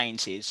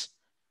sciences.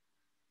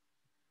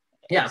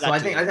 yeah, so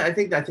Exactly. I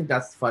think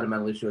that's the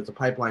fundamental issue. It's a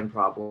pipeline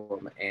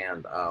problem,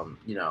 and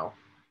you know,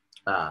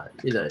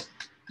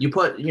 you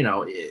put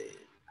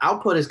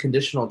output is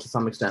conditional to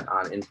some extent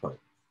on input.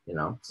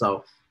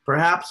 So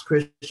perhaps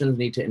Christians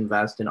need to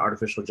invest in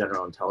artificial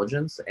general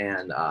intelligence,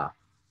 and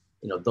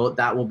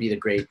that will be the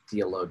great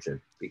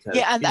theologian because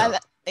Yeah,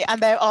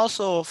 and I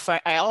also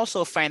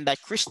find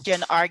that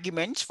Christian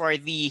arguments for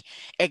the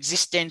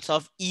existence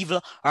of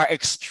evil are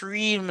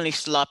extremely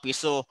sloppy.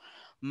 So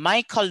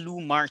Michael Lou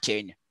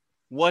Martin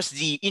was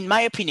in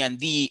my opinion,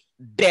 the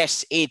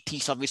best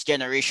atheist of his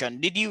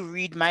generation. Did you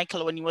read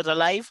Michael when he was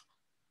alive?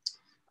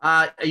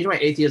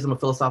 atheism, a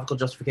philosophical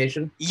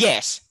justification.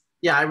 Yes.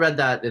 Yeah, I read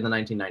that in the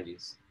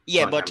 1990s, a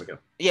Yeah, long time but ago.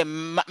 yeah,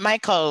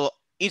 Michael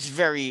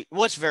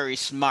was very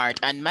smart,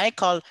 and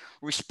Michael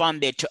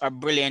responded to a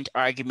brilliant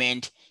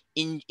argument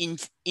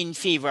in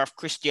favor of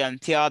Christian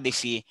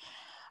theodicy.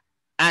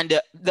 And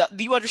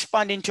he was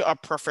responding to a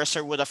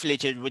professor who was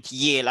affiliated with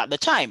Yale at the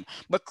time.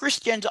 But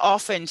Christians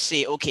often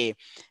say, okay,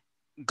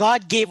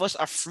 God gave us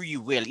a free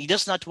will. He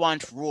does not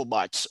want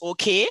robots.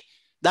 Okay,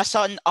 that's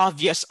an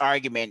obvious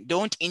argument.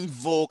 Don't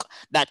invoke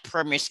that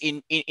premise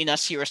in a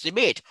serious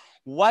debate.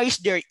 Why is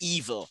there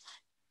evil?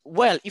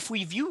 Well, if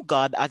we view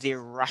God as a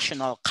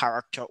rational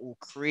character who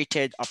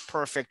created a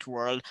perfect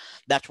world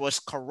that was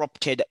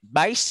corrupted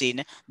by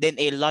sin, then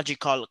a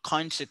logical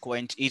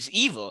consequence is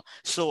evil.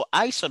 So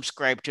I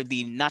subscribe to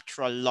the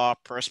natural law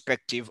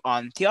perspective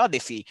on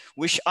theodicy,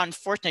 which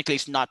unfortunately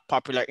is not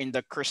popular in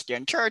the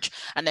Christian church.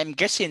 And I'm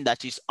guessing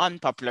that is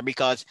unpopular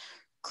because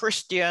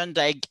Christians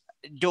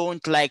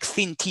don't like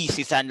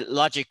synthesis and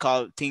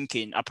logical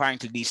thinking,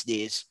 apparently, these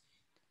days.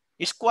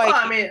 It's Well,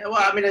 quite.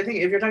 I think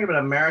if you're talking about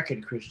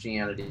American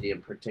Christianity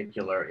in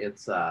particular,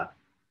 it's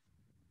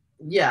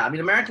yeah, I mean,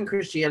 American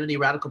Christianity,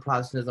 radical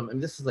Protestantism,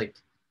 and this is like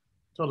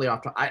totally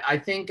off. I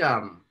think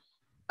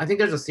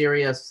there's a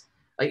serious,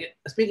 like,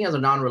 speaking as a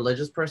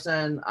non-religious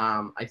person,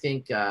 I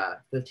think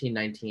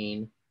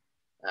 1519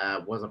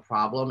 was a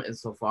problem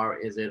insofar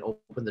as it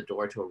opened the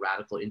door to a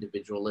radical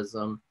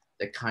individualism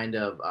that kind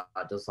of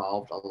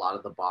dissolved a lot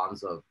of the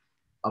bonds of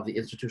the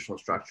institutional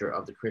structure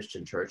of the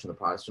Christian church in the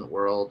Protestant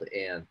world.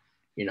 And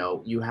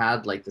you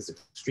had like this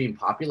extreme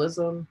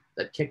populism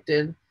that kicked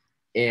in,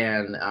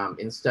 and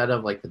instead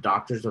of like the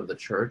doctors of the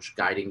church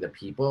guiding the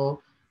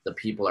people, the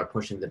people are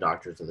pushing the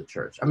doctrines of the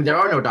church. I mean, there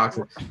are no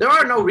doctrines. There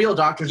are no real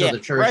doctrines of the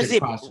church in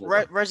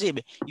Protestantism.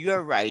 Razib, you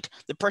are right.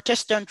 The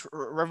Protestant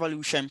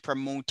Revolution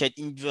promoted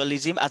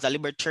individualism. As a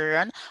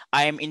libertarian,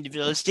 I am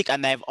individualistic,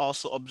 and I've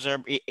also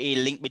observed a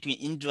link between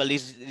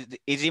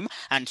individualism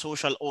and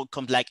social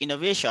outcomes like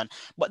innovation.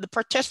 But the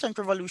Protestant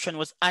Revolution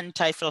was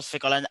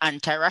anti-philosophical and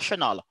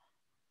anti-rational.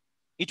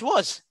 It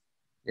was.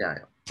 Yeah.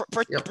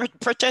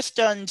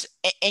 Protestants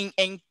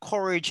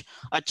encourage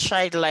a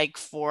childlike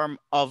form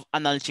of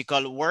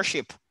analytical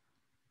worship.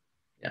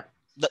 Yeah.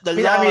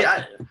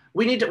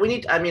 We need.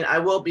 I mean, I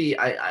will be.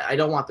 I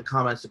don't want the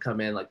comments to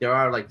come in. Like there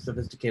are like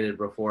sophisticated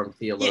Reformed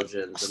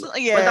theologians, but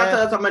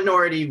that's a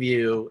minority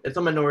view. It's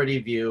a minority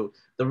view.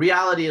 The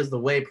reality is the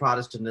way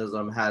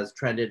Protestantism has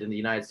trended in the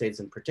United States,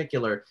 in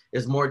particular,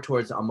 is more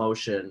towards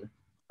emotion.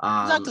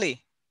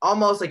 Exactly.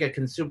 Almost like a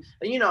consumer.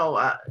 You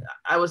know,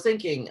 I was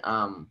thinking.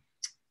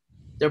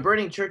 They're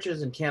burning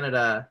churches in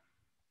Canada,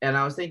 and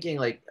I was thinking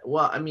like,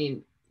 well, I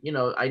mean, you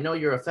know, I know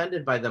you're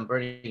offended by them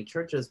burning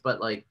churches,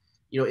 but like,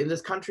 you know, in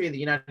this country, in the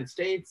United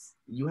States,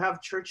 you have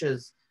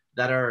churches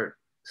that are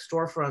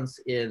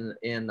storefronts in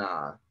you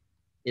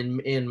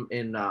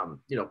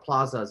know,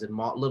 plazas and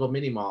little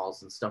mini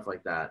malls and stuff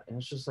like that, and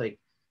it's just like,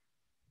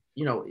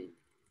 you know,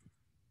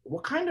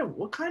 what kind of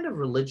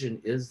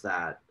religion is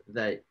that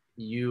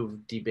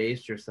you've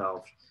debased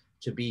yourself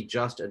to be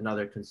just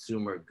another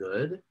consumer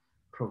good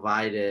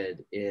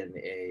provided in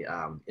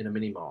a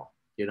mini mall,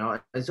 you know?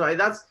 And so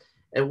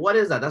what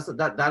is that?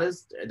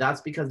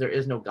 That's because there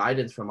is no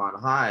guidance from on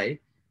high,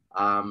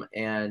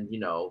 and you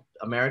know,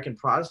 American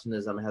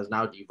Protestantism has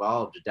now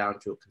devolved down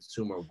to a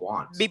consumer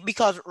want.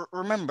 Because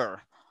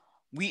remember,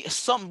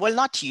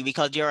 not you,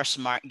 because you're a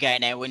smart guy,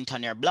 and I went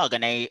on your blog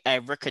and I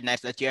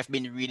recognize that you have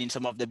been reading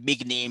some of the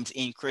big names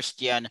in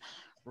Christian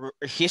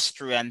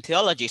history and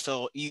theology.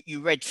 So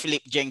you read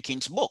Philip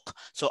Jenkins' book.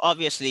 So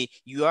obviously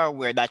you are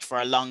aware that for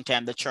a long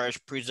time the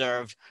church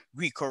preserved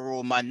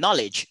Greco-Roman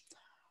knowledge.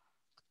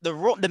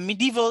 The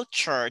medieval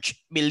church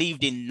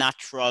believed in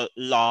natural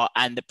law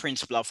and the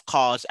principle of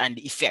cause and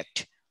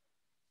effect.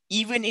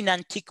 Even in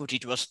antiquity,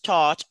 it was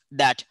taught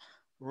that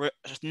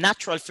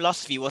natural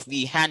philosophy was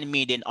the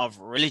handmaiden of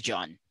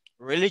religion.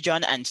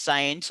 Religion and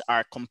science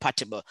are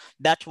compatible.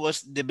 That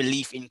was the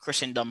belief in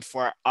Christendom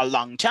for a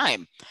long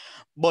time.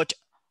 But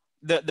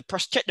the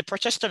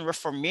Protestant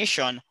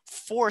Reformation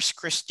forced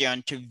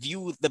Christians to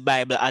view the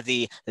Bible as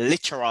a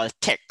literal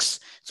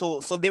text. So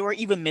there were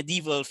even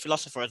medieval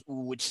philosophers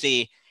who would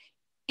say,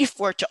 if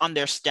we're to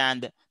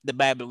understand the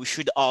Bible, we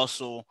should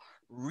also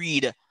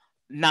read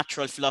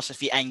natural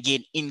philosophy and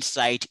gain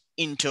insight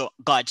into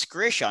God's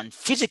creation,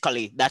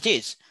 physically, that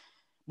is.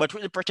 But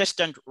with the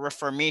Protestant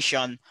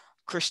Reformation,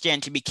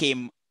 Christianity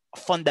became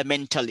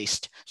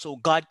fundamentalist. So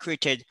God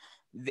created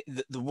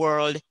the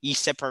world, he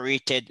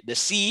separated the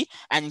sea,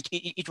 and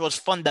it was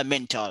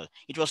fundamental.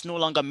 It was no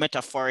longer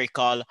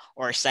metaphorical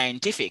or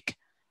scientific.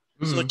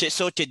 Mm-hmm.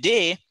 So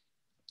today,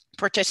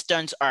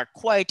 Protestants are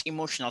quite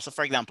emotional. So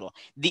for example,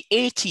 the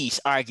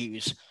atheist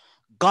argues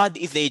God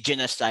is a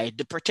genocide.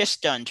 The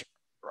Protestant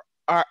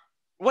are,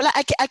 well,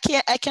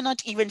 I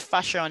cannot even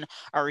fashion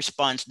a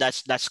response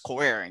that's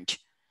coherent.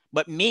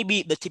 But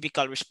maybe the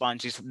typical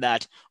response is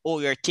that, oh,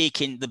 you're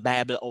taking the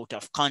Bible out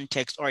of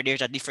context, or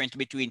there's a difference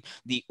between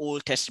the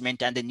Old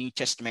Testament and the New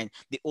Testament.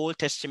 The Old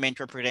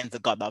Testament represents the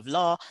God of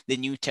law. The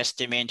New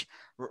Testament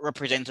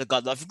represents the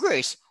God of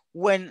grace.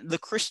 When the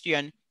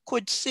Christian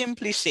could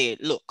simply say,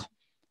 look,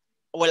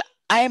 well,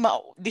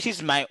 this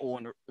is my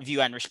own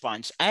view and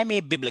response. I'm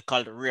a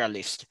biblical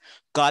realist.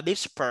 God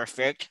is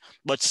perfect,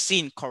 but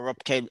sin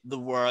corrupted the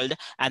world,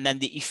 and then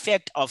the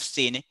effect of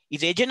sin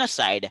is a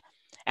genocide.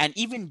 And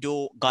even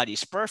though God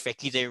is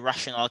perfect, he's a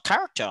rational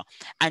character.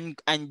 And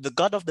the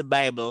God of the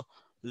Bible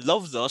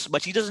loves us,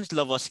 but he doesn't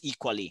love us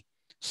equally.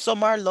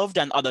 Some are loved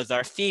and others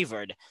are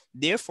favored.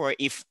 Therefore,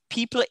 if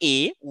people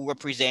A, who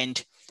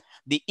represent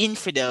the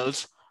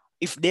infidels,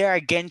 if they're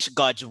against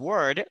God's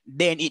word,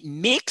 then it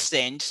makes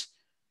sense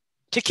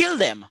to kill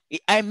them.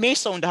 I may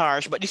sound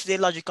harsh, but this is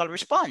a logical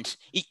response.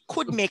 It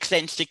could make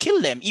sense to kill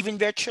them, even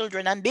their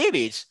children and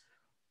babies.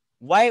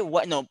 Why?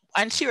 What? No,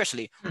 and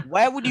seriously,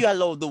 why would you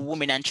allow the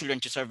women and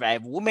children to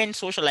survive? Women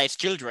socialize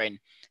children.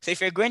 So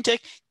if you're going to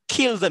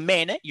kill the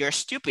men, you're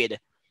stupid,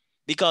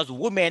 because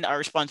women are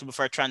responsible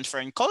for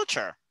transferring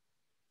culture.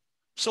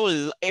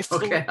 So if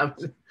okay,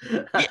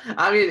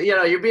 I mean, you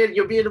know, you're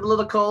being a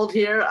little cold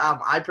here.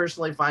 I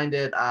personally find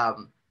it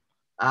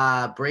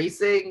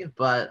bracing,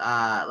 but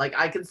like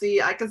I can see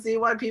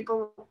why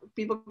people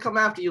come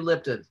after you,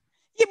 Lipton.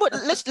 Yeah, but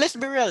let's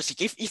be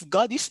realistic. If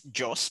God is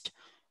just,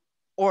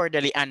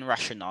 orderly, and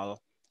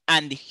rational,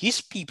 and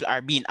his people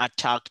are being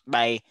attacked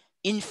by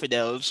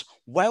infidels,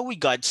 why would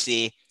God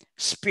say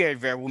spare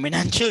their women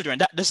and children?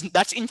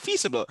 That's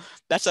infeasible.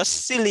 That's a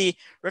silly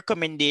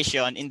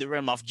recommendation in the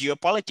realm of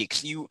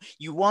geopolitics.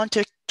 You want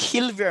to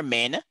kill their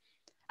men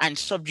and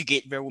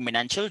subjugate their women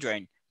and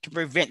children to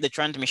prevent the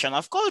transmission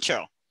of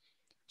culture.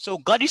 So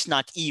God is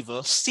not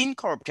evil, sin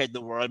corrupted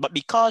the world, but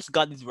because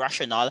God is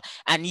rational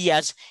and he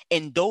has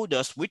endowed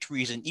us with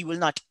reason, he will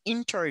not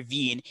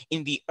intervene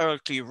in the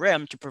earthly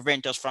realm to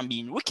prevent us from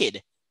being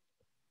wicked.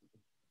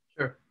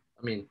 Sure.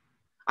 I mean,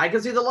 I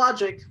can see the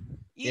logic,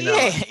 you Yeah,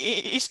 know.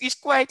 it's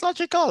quite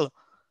logical.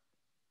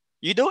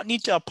 You don't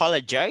need to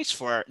apologize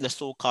for the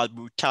so-called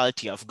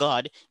brutality of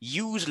God.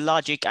 Use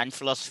logic and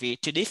philosophy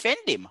to defend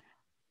him.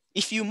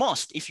 If you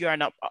must, if you are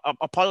an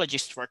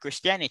apologist for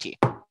Christianity.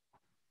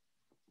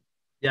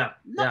 Yeah,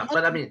 Not, yeah. not,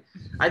 But I mean,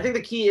 I think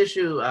the key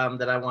issue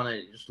that I want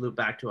to just loop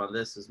back to on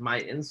this is my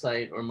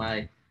insight or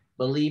my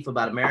belief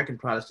about American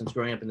Protestants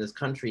growing up in this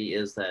country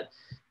is that,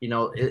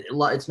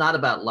 it's not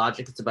about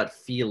logic, it's about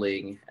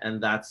feeling.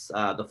 And that's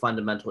the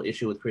fundamental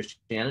issue with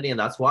Christianity. And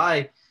that's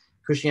why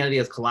Christianity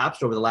has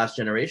collapsed over the last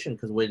generation.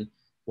 Because when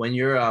when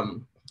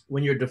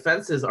your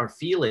defenses are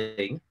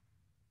feeling,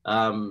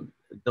 um,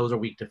 those are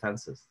weak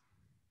defenses.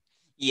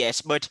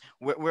 yes, but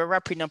we're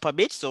wrapping up a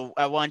bit, so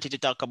I wanted to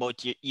talk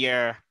about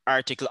your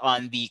article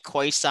on the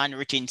Khoisan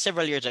written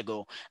several years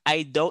ago.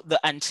 I doubt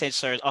the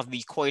ancestors of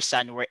the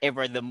Khoisan were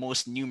ever the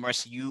most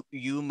numerous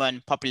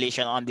human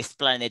population on this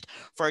planet.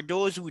 For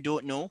those who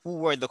don't know, who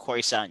were the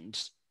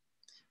Khoisans?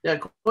 Yeah,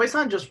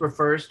 Khoisan just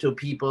refers to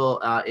people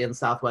in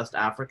Southwest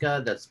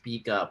Africa that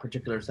speak a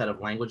particular set of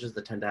languages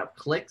that tend to have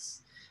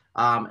cliques.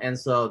 And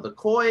so the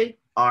Khoi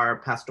are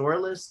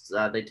pastoralists.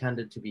 They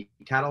tended to be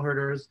cattle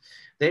herders.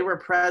 They were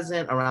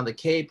present around the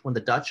Cape when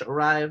the Dutch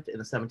arrived in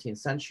the 17th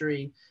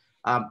century.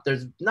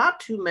 There's not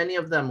too many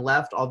of them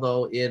left,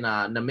 although in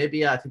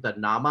Namibia, I think the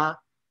Nama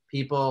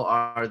people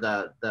are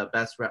the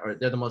best, or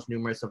they're the most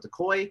numerous of the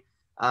Khoi.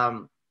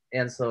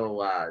 And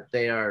so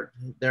they're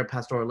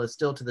pastoralists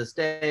still to this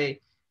day.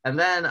 And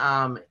then,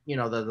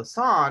 the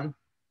San.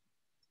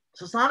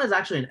 So San is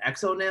actually an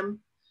exonym.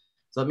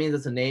 So it means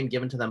it's a name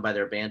given to them by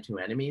their Bantu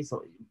enemies.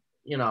 So,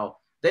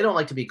 they don't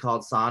like to be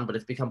called San, but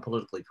it's become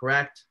politically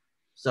correct.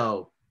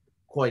 So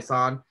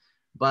Khoisan.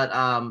 But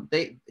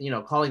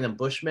calling them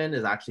Bushmen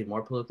is actually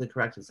more politically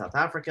correct in South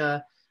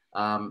Africa.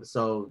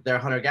 So they're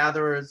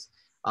hunter-gatherers,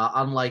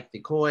 unlike the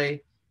Khoi.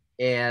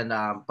 And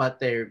but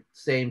they're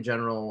same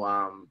general,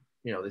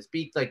 they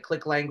speak like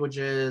click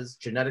languages.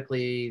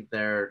 Genetically,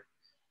 they're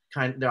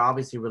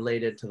obviously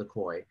related to the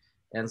Khoi.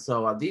 And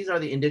so these are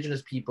the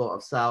indigenous people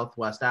of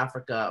Southwest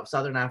Africa, of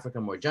Southern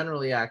Africa more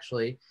generally,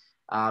 actually.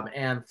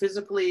 And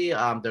physically,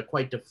 they're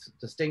quite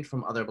distinct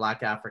from other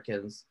Black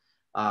Africans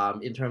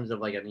in terms of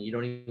you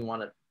don't even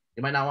want to,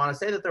 you might not want to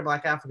say that they're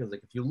Black Africans.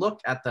 Like if you look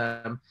at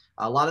them,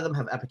 a lot of them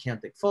have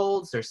epicanthic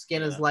folds. Their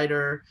skin is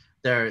lighter.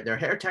 Their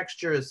hair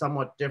texture is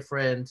somewhat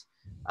different,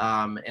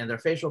 and their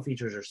facial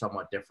features are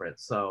somewhat different.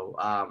 So,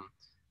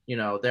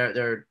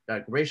 they're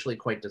racially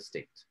quite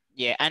distinct.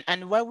 Yeah,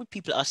 and why would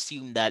people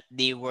assume that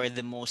they were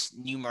the most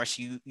numerous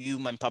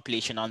human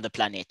population on the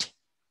planet?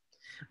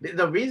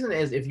 The reason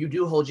is if you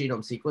do whole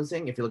genome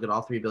sequencing, if you look at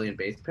all 3 billion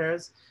base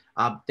pairs,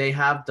 they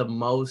have the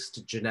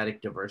most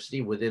genetic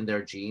diversity within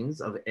their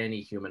genes of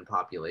any human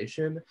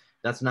population.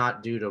 That's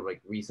not due to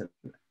recent,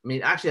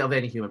 actually of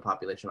any human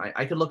population.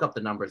 I could look up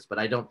the numbers, but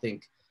I don't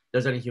think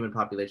there's any human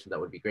population that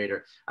would be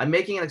greater. I'm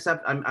making an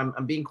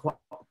I'm being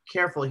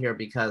careful here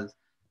because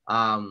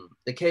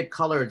the Cape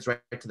Coloreds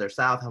right to their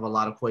south have a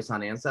lot of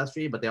Khoisan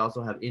ancestry, but they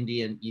also have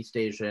Indian, East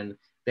Asian,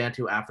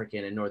 Bantu,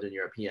 African, and Northern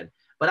European.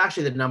 But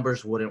actually the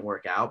numbers wouldn't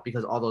work out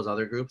because all those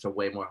other groups are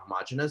way more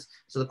homogenous.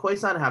 So the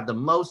Khoisan have the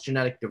most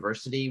genetic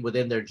diversity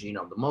within their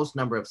genome, the most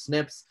number of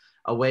SNPs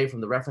away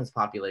from the reference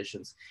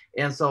populations.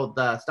 And so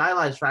the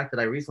stylized fact that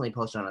I recently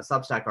posted on a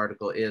Substack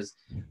article is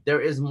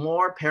there is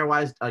more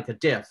pairwise, like a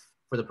diff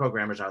for the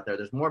programmers out there,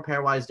 there's more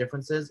pairwise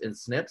differences in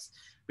SNPs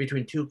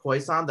between two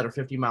Khoisan that are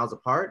 50 miles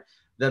apart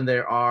than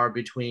there are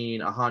between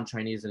a Han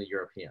Chinese and a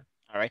European.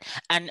 All right.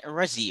 And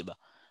Razib,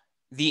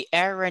 the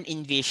Aryan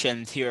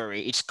invasion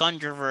theory, it's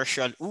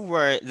controversial. Who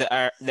were the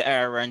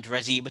Aryan,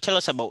 Razib? Tell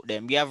us about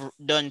them. We have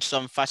done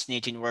some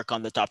fascinating work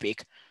on the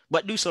topic,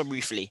 but do so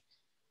briefly.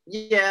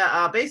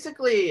 Yeah,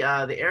 basically,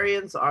 the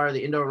Aryans are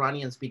the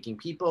Indo-Iranian speaking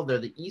people. They're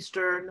the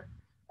eastern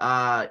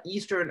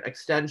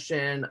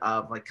extension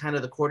of kind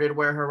of the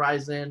Corded-Ware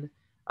horizon.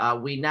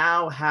 We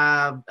now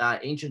have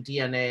ancient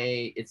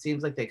DNA. It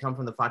seems like they come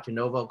from the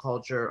Fatunovo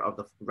culture of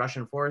the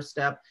Russian forest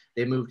steppe.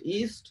 They moved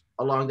east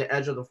along the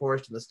edge of the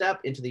forest and the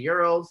steppe into the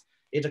Urals,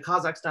 into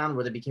Kazakhstan,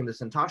 where they became the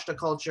Santashta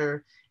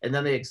culture. And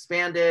then they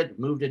expanded,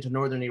 moved into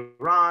northern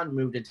Iran,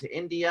 moved into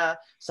India.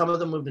 Some of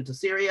them moved into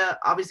Syria.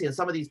 Obviously, in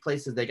some of these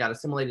places, they got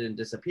assimilated and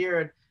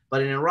disappeared.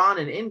 But in Iran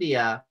and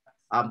India,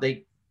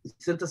 they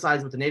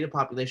synthesized with the native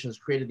populations,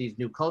 created these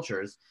new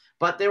cultures.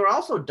 But they were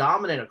also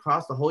dominant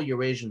across the whole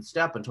Eurasian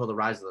steppe until the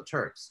rise of the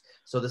Turks.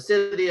 So the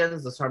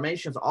Scythians, the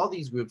Sarmatians, all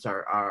these groups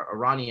are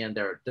Iranian.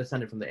 They're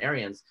descended from the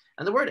Aryans.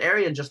 And the word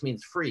Aryan just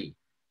means free.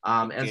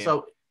 And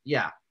so,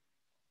 yeah.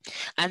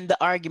 And the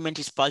argument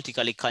is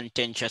politically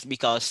contentious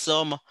because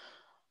some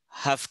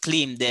have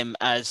claimed them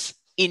as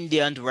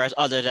Indians, whereas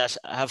others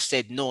have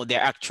said no, they're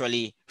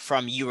actually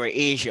from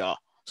Eurasia.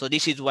 So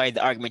this is why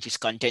the argument is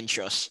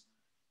contentious.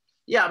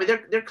 Yeah, I mean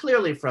they're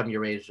clearly from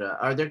Eurasia,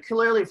 or they're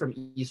clearly from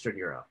Eastern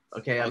Europe.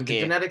 Okay, I mean the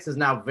Okay. genetics is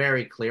now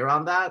very clear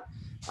on that.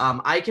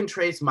 I can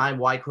trace my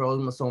Y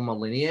chromosomal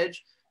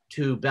lineage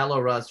to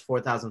Belarus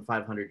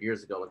 4,500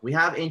 years ago. Like we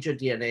have ancient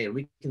DNA, and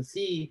we can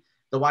see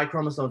the Y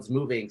chromosomes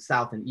moving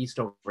south and east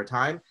over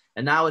time.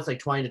 And now it's like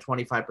 20 to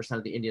 25%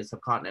 of the Indian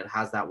subcontinent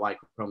has that Y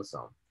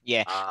chromosome.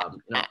 Yeah. You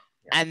know, yeah.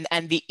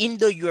 And the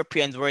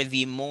Indo-Europeans were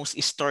the most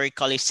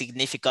historically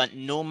significant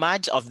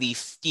nomads of these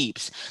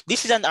steppes.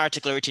 This is an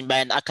article written by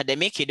an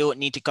academic. You don't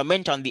need to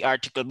comment on the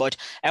article, but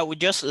I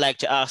would just like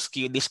to ask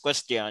you this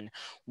question.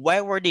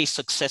 Why were they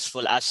so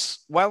successful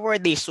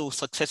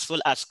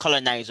as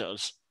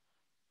colonizers?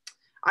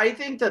 I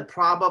think that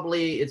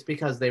probably it's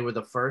because they were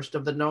the first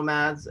of the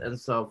nomads, and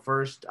so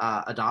first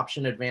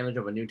adoption advantage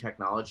of a new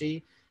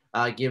technology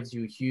gives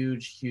you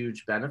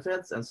huge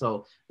benefits. And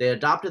so they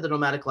adopted the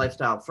nomadic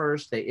lifestyle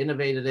first, they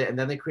innovated it, and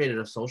then they created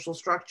a social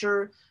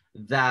structure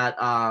that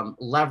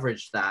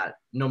leveraged that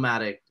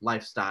nomadic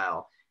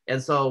lifestyle.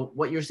 And so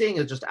what you're seeing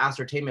is just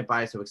ascertainment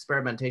bias of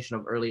experimentation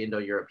of early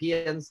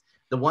Indo-Europeans.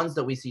 The ones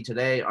that we see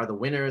today are the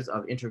winners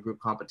of intergroup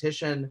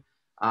competition.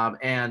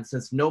 And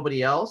since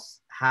nobody else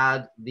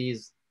had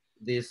these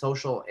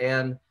social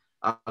and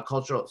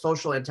cultural,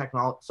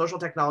 social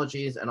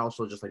technologies, and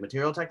also just like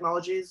material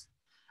technologies,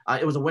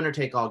 it was a winner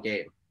take all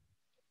game.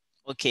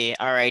 Okay,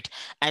 all right.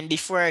 And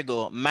before I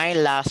go, my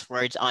last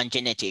words on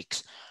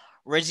genetics.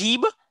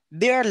 Razib,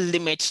 there are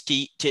limits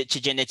to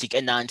genetic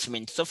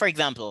enhancement. So, for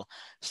example,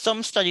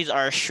 some studies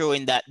are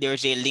showing that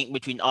there's a link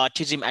between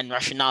autism and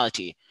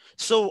rationality.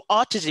 So,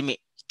 autism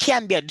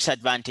can be a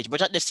disadvantage,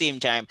 but at the same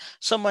time,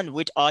 someone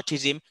with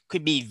autism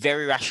could be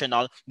very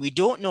rational. We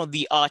don't know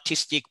the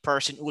autistic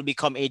person who will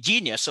become a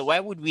genius. So, why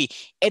would we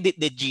edit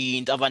the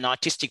genes of an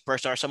autistic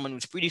person or someone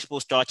who's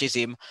predisposed to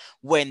autism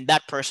when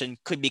that person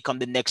could become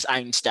the next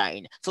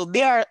Einstein? So,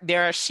 there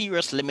are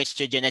serious limits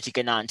to genetic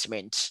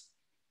enhancements.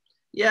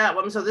 Yeah,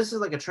 well, so this is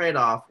like a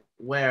trade-off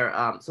where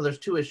so there's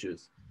two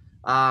issues.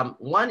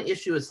 One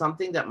issue is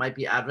something that might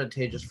be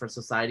advantageous for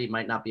society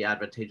might not be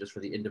advantageous for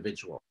the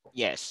individual,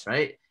 Yes.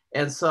 right?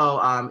 And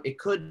so it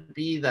could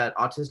be that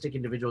autistic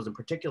individuals in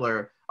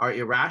particular are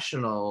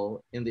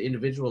irrational in the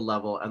individual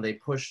level, and they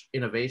push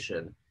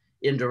innovation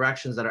in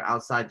directions that are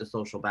outside the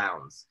social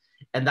bounds.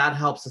 And that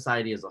helps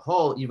society as a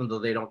whole, even though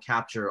they don't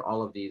capture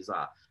all of these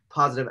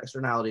positive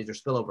externalities or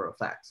spillover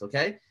effects,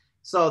 okay?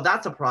 So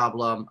that's a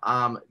problem.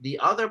 The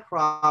other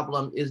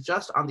problem is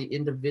just on the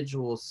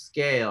individual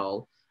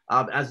scale.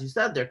 As you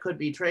said, there could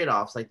be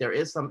trade-offs. Like there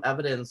is some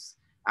evidence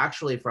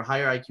actually for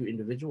higher IQ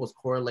individuals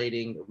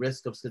correlating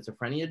risk of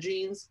schizophrenia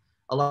genes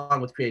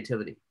along with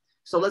creativity.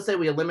 So let's say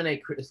we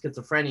eliminate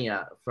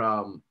schizophrenia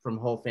from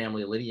whole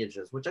family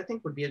lineages, which I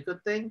think would be a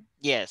good thing.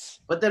 Yes.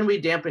 But then we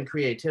dampen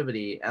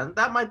creativity, and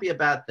that might be a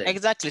bad thing.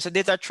 Exactly. So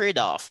there's a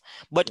trade-off.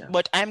 But Yeah.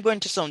 but I'm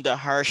going to sound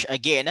harsh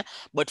again.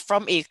 But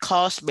from a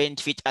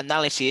cost-benefit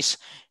analysis,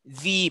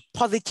 the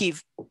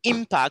positive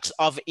impacts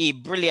of a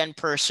brilliant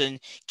person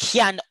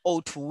can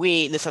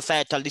outweigh the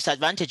societal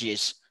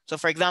disadvantages. So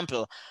for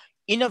example,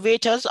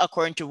 innovators,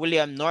 according to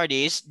William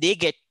Nordis, they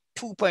get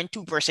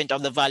 2.2%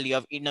 of the value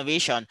of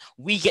innovation.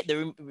 We get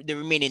the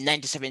remaining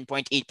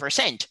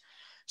 97.8%.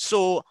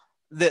 So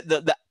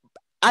the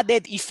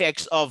added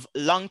effects of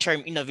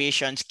long-term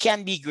innovations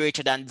can be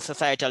greater than the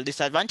societal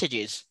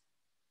disadvantages.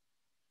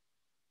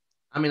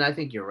 I mean, I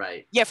think you're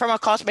right. Yeah, from a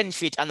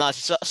cost-benefit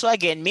analysis. So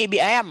again, maybe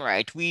I am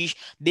right.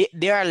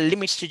 There are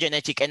limits to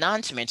genetic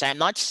enhancements. I'm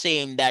not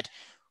saying that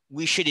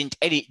we shouldn't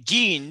edit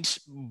genes,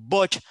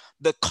 but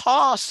the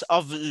cost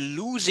of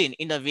losing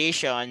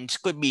innovations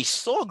could be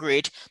so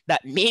great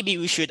that maybe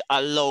we should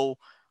allow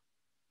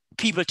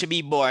people to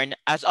be born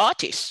as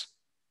artists.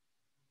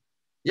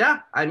 Yeah,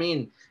 I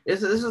mean,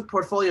 this is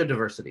portfolio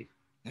diversity.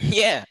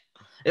 Yeah.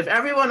 If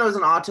everyone was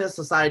an autist,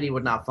 society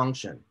would not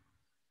function.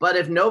 But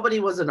if nobody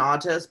was an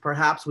autist,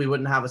 perhaps we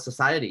wouldn't have a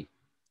society.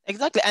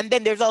 Exactly. And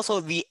then there's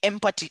also the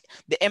empathy,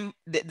 the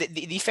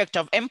effect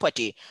of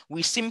empathy.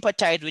 We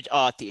sympathize with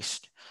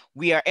artists.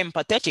 We are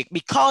empathetic.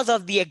 Because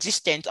of the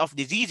existence of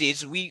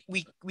diseases, we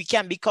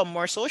can become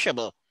more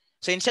sociable.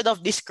 So instead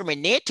of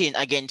discriminating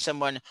against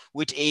someone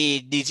with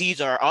a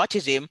disease or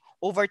autism,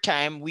 over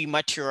time we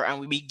mature and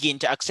we begin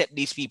to accept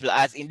these people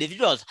as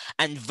individuals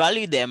and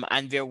value them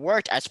and their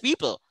worth as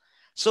people.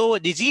 So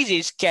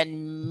diseases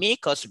can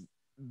make us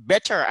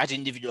better as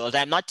individuals.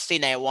 I'm not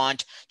saying I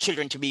want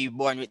children to be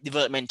born with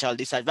developmental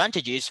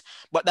disadvantages,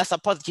 but that's a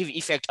positive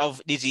effect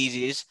of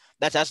diseases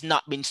that has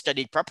not been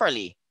studied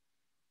properly.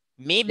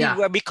 Maybe Yeah.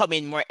 we're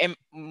becoming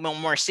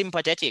more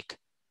sympathetic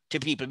to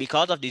people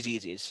because of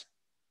diseases.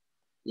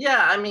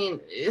 Yeah, I mean,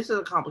 this is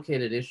a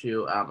complicated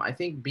issue. I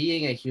think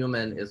being a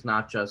human is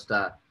not just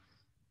a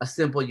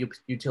simple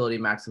utility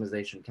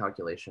maximization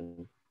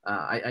calculation.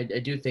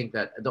 I do think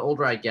that the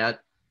older I get,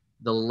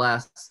 the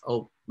less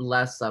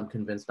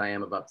convinced I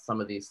am about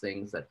some of these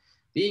things. That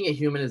being a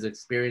human is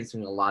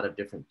experiencing a lot of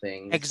different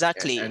things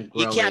Exactly. and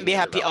You can't growing be and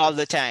happy all developing.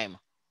 the time.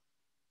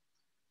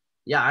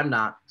 Yeah, I'm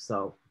not.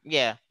 So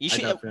Yeah, you I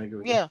should. definitely agree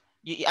with you.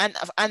 Yeah,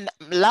 and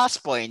last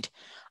point,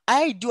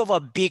 I do have a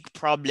big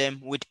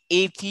problem with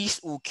atheists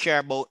who care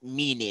about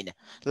meaning.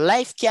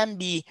 Life can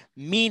be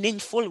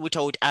meaningful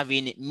without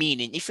having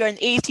meaning. If you're an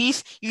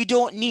atheist, you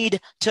don't need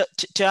to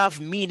have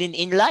meaning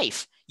in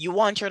life. You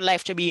want your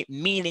life to be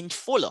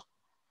meaningful.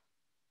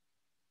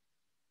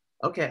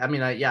 Okay, I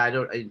mean, yeah,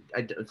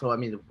 so I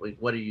mean,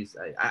 what do you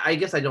say? I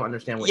guess I don't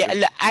understand what Yeah,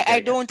 you're I getting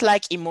at. don't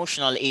like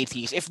emotional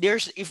atheists.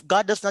 If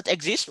God does not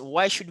exist,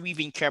 why should we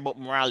even care about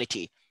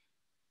morality?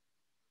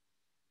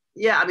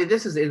 Yeah, I mean,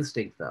 this is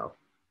instinct, though.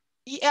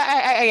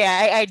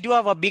 Yeah, I do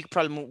have a big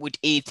problem with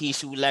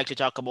atheists who like to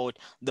talk about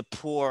the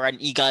poor and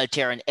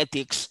egalitarian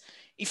ethics.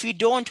 If you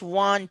don't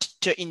want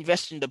to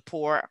invest in the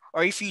poor,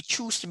 or if you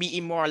choose to be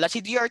immoral, that's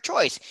your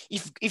choice.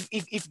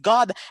 If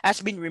God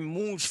has been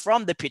removed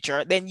from the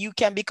picture, then you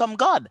can become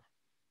God.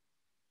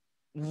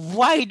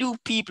 Why do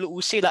people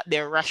who say that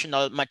they're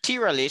rational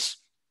materialists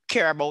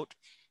care about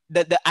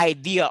the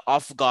idea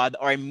of God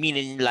or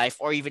meaning in life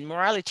or even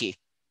morality?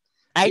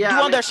 I Yeah, do I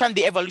mean, understand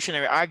the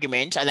evolutionary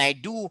argument and I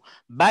do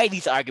buy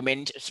these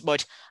arguments,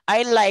 but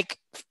I like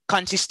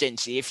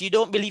consistency. If you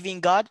don't believe in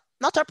God,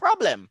 not a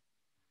problem.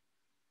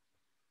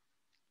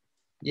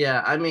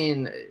 yeah, I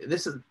mean,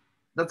 that's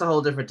a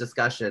whole different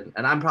discussion,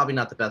 and I'm probably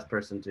not the best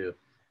person to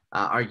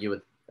argue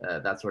with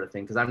that sort of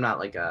thing because I'm not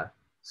like a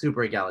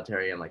super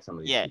egalitarian like some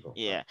of these Yeah, people.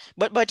 But yeah.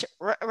 But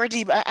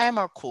Rajib, I'm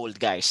a cold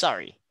guy.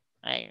 Sorry.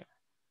 I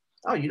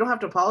oh, you don't have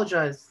to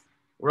apologize.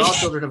 We're all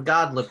children of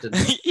God, Lipton.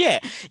 yeah,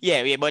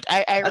 yeah. But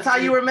I That's how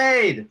you really were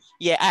made.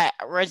 yeah,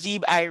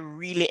 Razib, I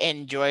really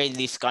enjoyed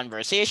this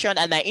conversation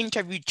and I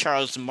interviewed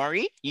Charles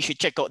Murray. You should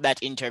check out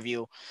that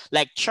interview.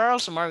 Like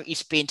Charles Murray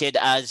is painted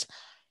as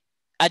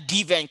a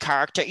deviant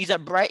character. He's a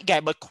bright guy,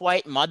 but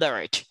quite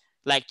moderate.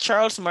 Like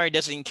Charles Murray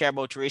doesn't care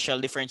about racial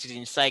differences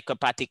in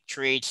psychopathic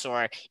traits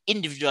or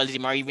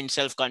individualism or even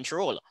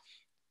self-control.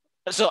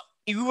 So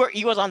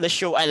he was on the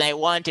show and I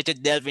wanted to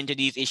delve into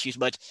these issues,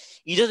 but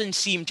he doesn't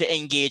seem to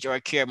engage or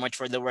care much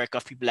for the work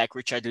of people like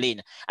Richard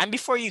Lynn. And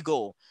before you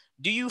go,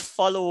 do you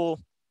follow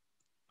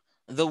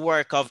the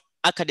work of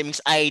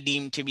academics I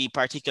deem to be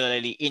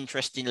particularly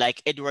interesting,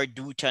 like Edward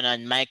Dutton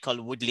and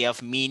Michael Woodley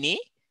of Meany?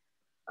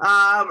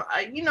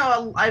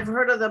 I've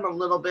heard of them a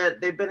little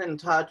bit. They've been in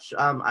touch.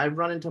 I've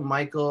run into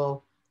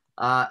Michael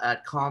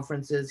at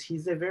conferences.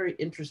 He's a very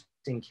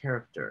interesting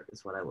character,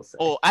 is what I will say.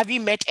 Oh, have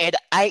you met Ed?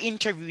 I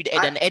interviewed Ed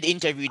I and Ed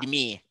interviewed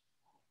me.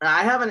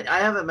 I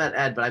haven't met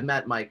Ed, but I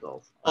met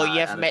Michael Oh, you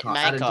have at met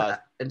Michael.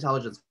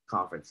 intelligence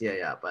conference. Yeah,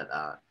 yeah. But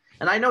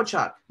and I know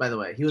Chuck, by the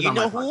way. He was You on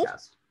my know who?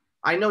 podcast.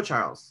 I know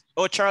Charles.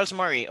 Oh, Charles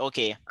Murray.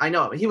 Okay. I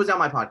know he was on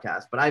my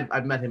podcast, but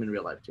I've met him in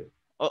real life too.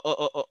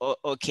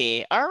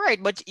 Okay. All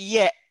right. But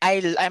yeah,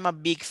 I'm a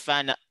big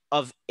fan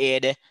of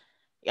Ed.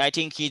 I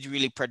think he's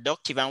really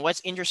productive. And what's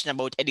interesting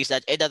about Ed is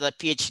that Ed has a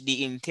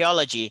PhD in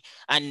theology,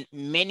 and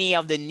many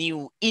of the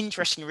new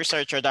interesting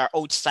researchers are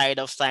outside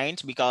of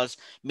science because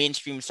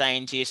mainstream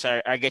scientists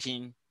are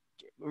getting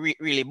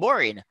really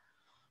boring.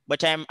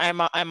 But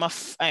I'm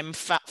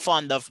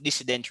fond of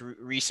dissident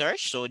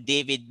research. So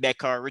David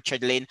Becker,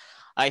 Richard Lane,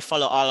 I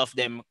follow all of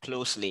them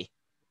closely.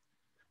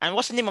 And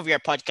what's the name of your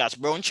podcast?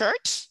 Brown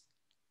Shirts?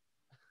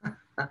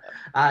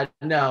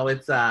 No,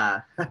 it's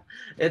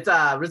it's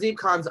Razib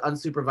Khan's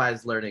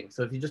unsupervised learning.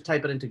 So if you just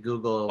type it into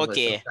Google, it's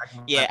Okay. exactly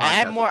my Yeah, I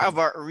am podcast will more come of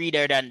up. a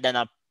reader than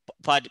a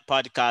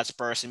podcast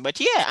person. But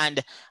yeah,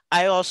 and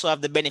I also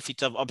have the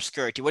benefit of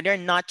obscurity. When you're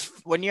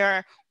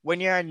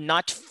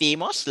not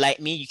famous like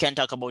me, you can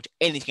talk about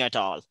anything at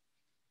all.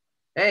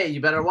 Hey,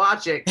 you better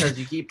watch it because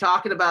you keep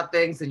talking about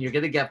things and you're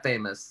gonna get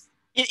famous.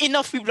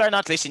 Enough people are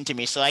not listening to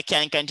me, so I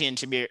can continue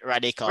to be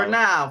radical. For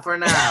now.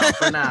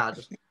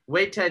 Just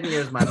wait 10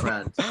 years, my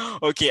friend.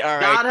 Okay, all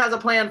right. God has a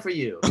plan for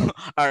you.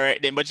 All right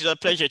then, but it's a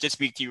pleasure to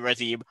speak to you,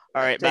 Razib.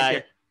 All right, Take bye.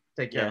 care.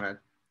 Take care, Yeah. man.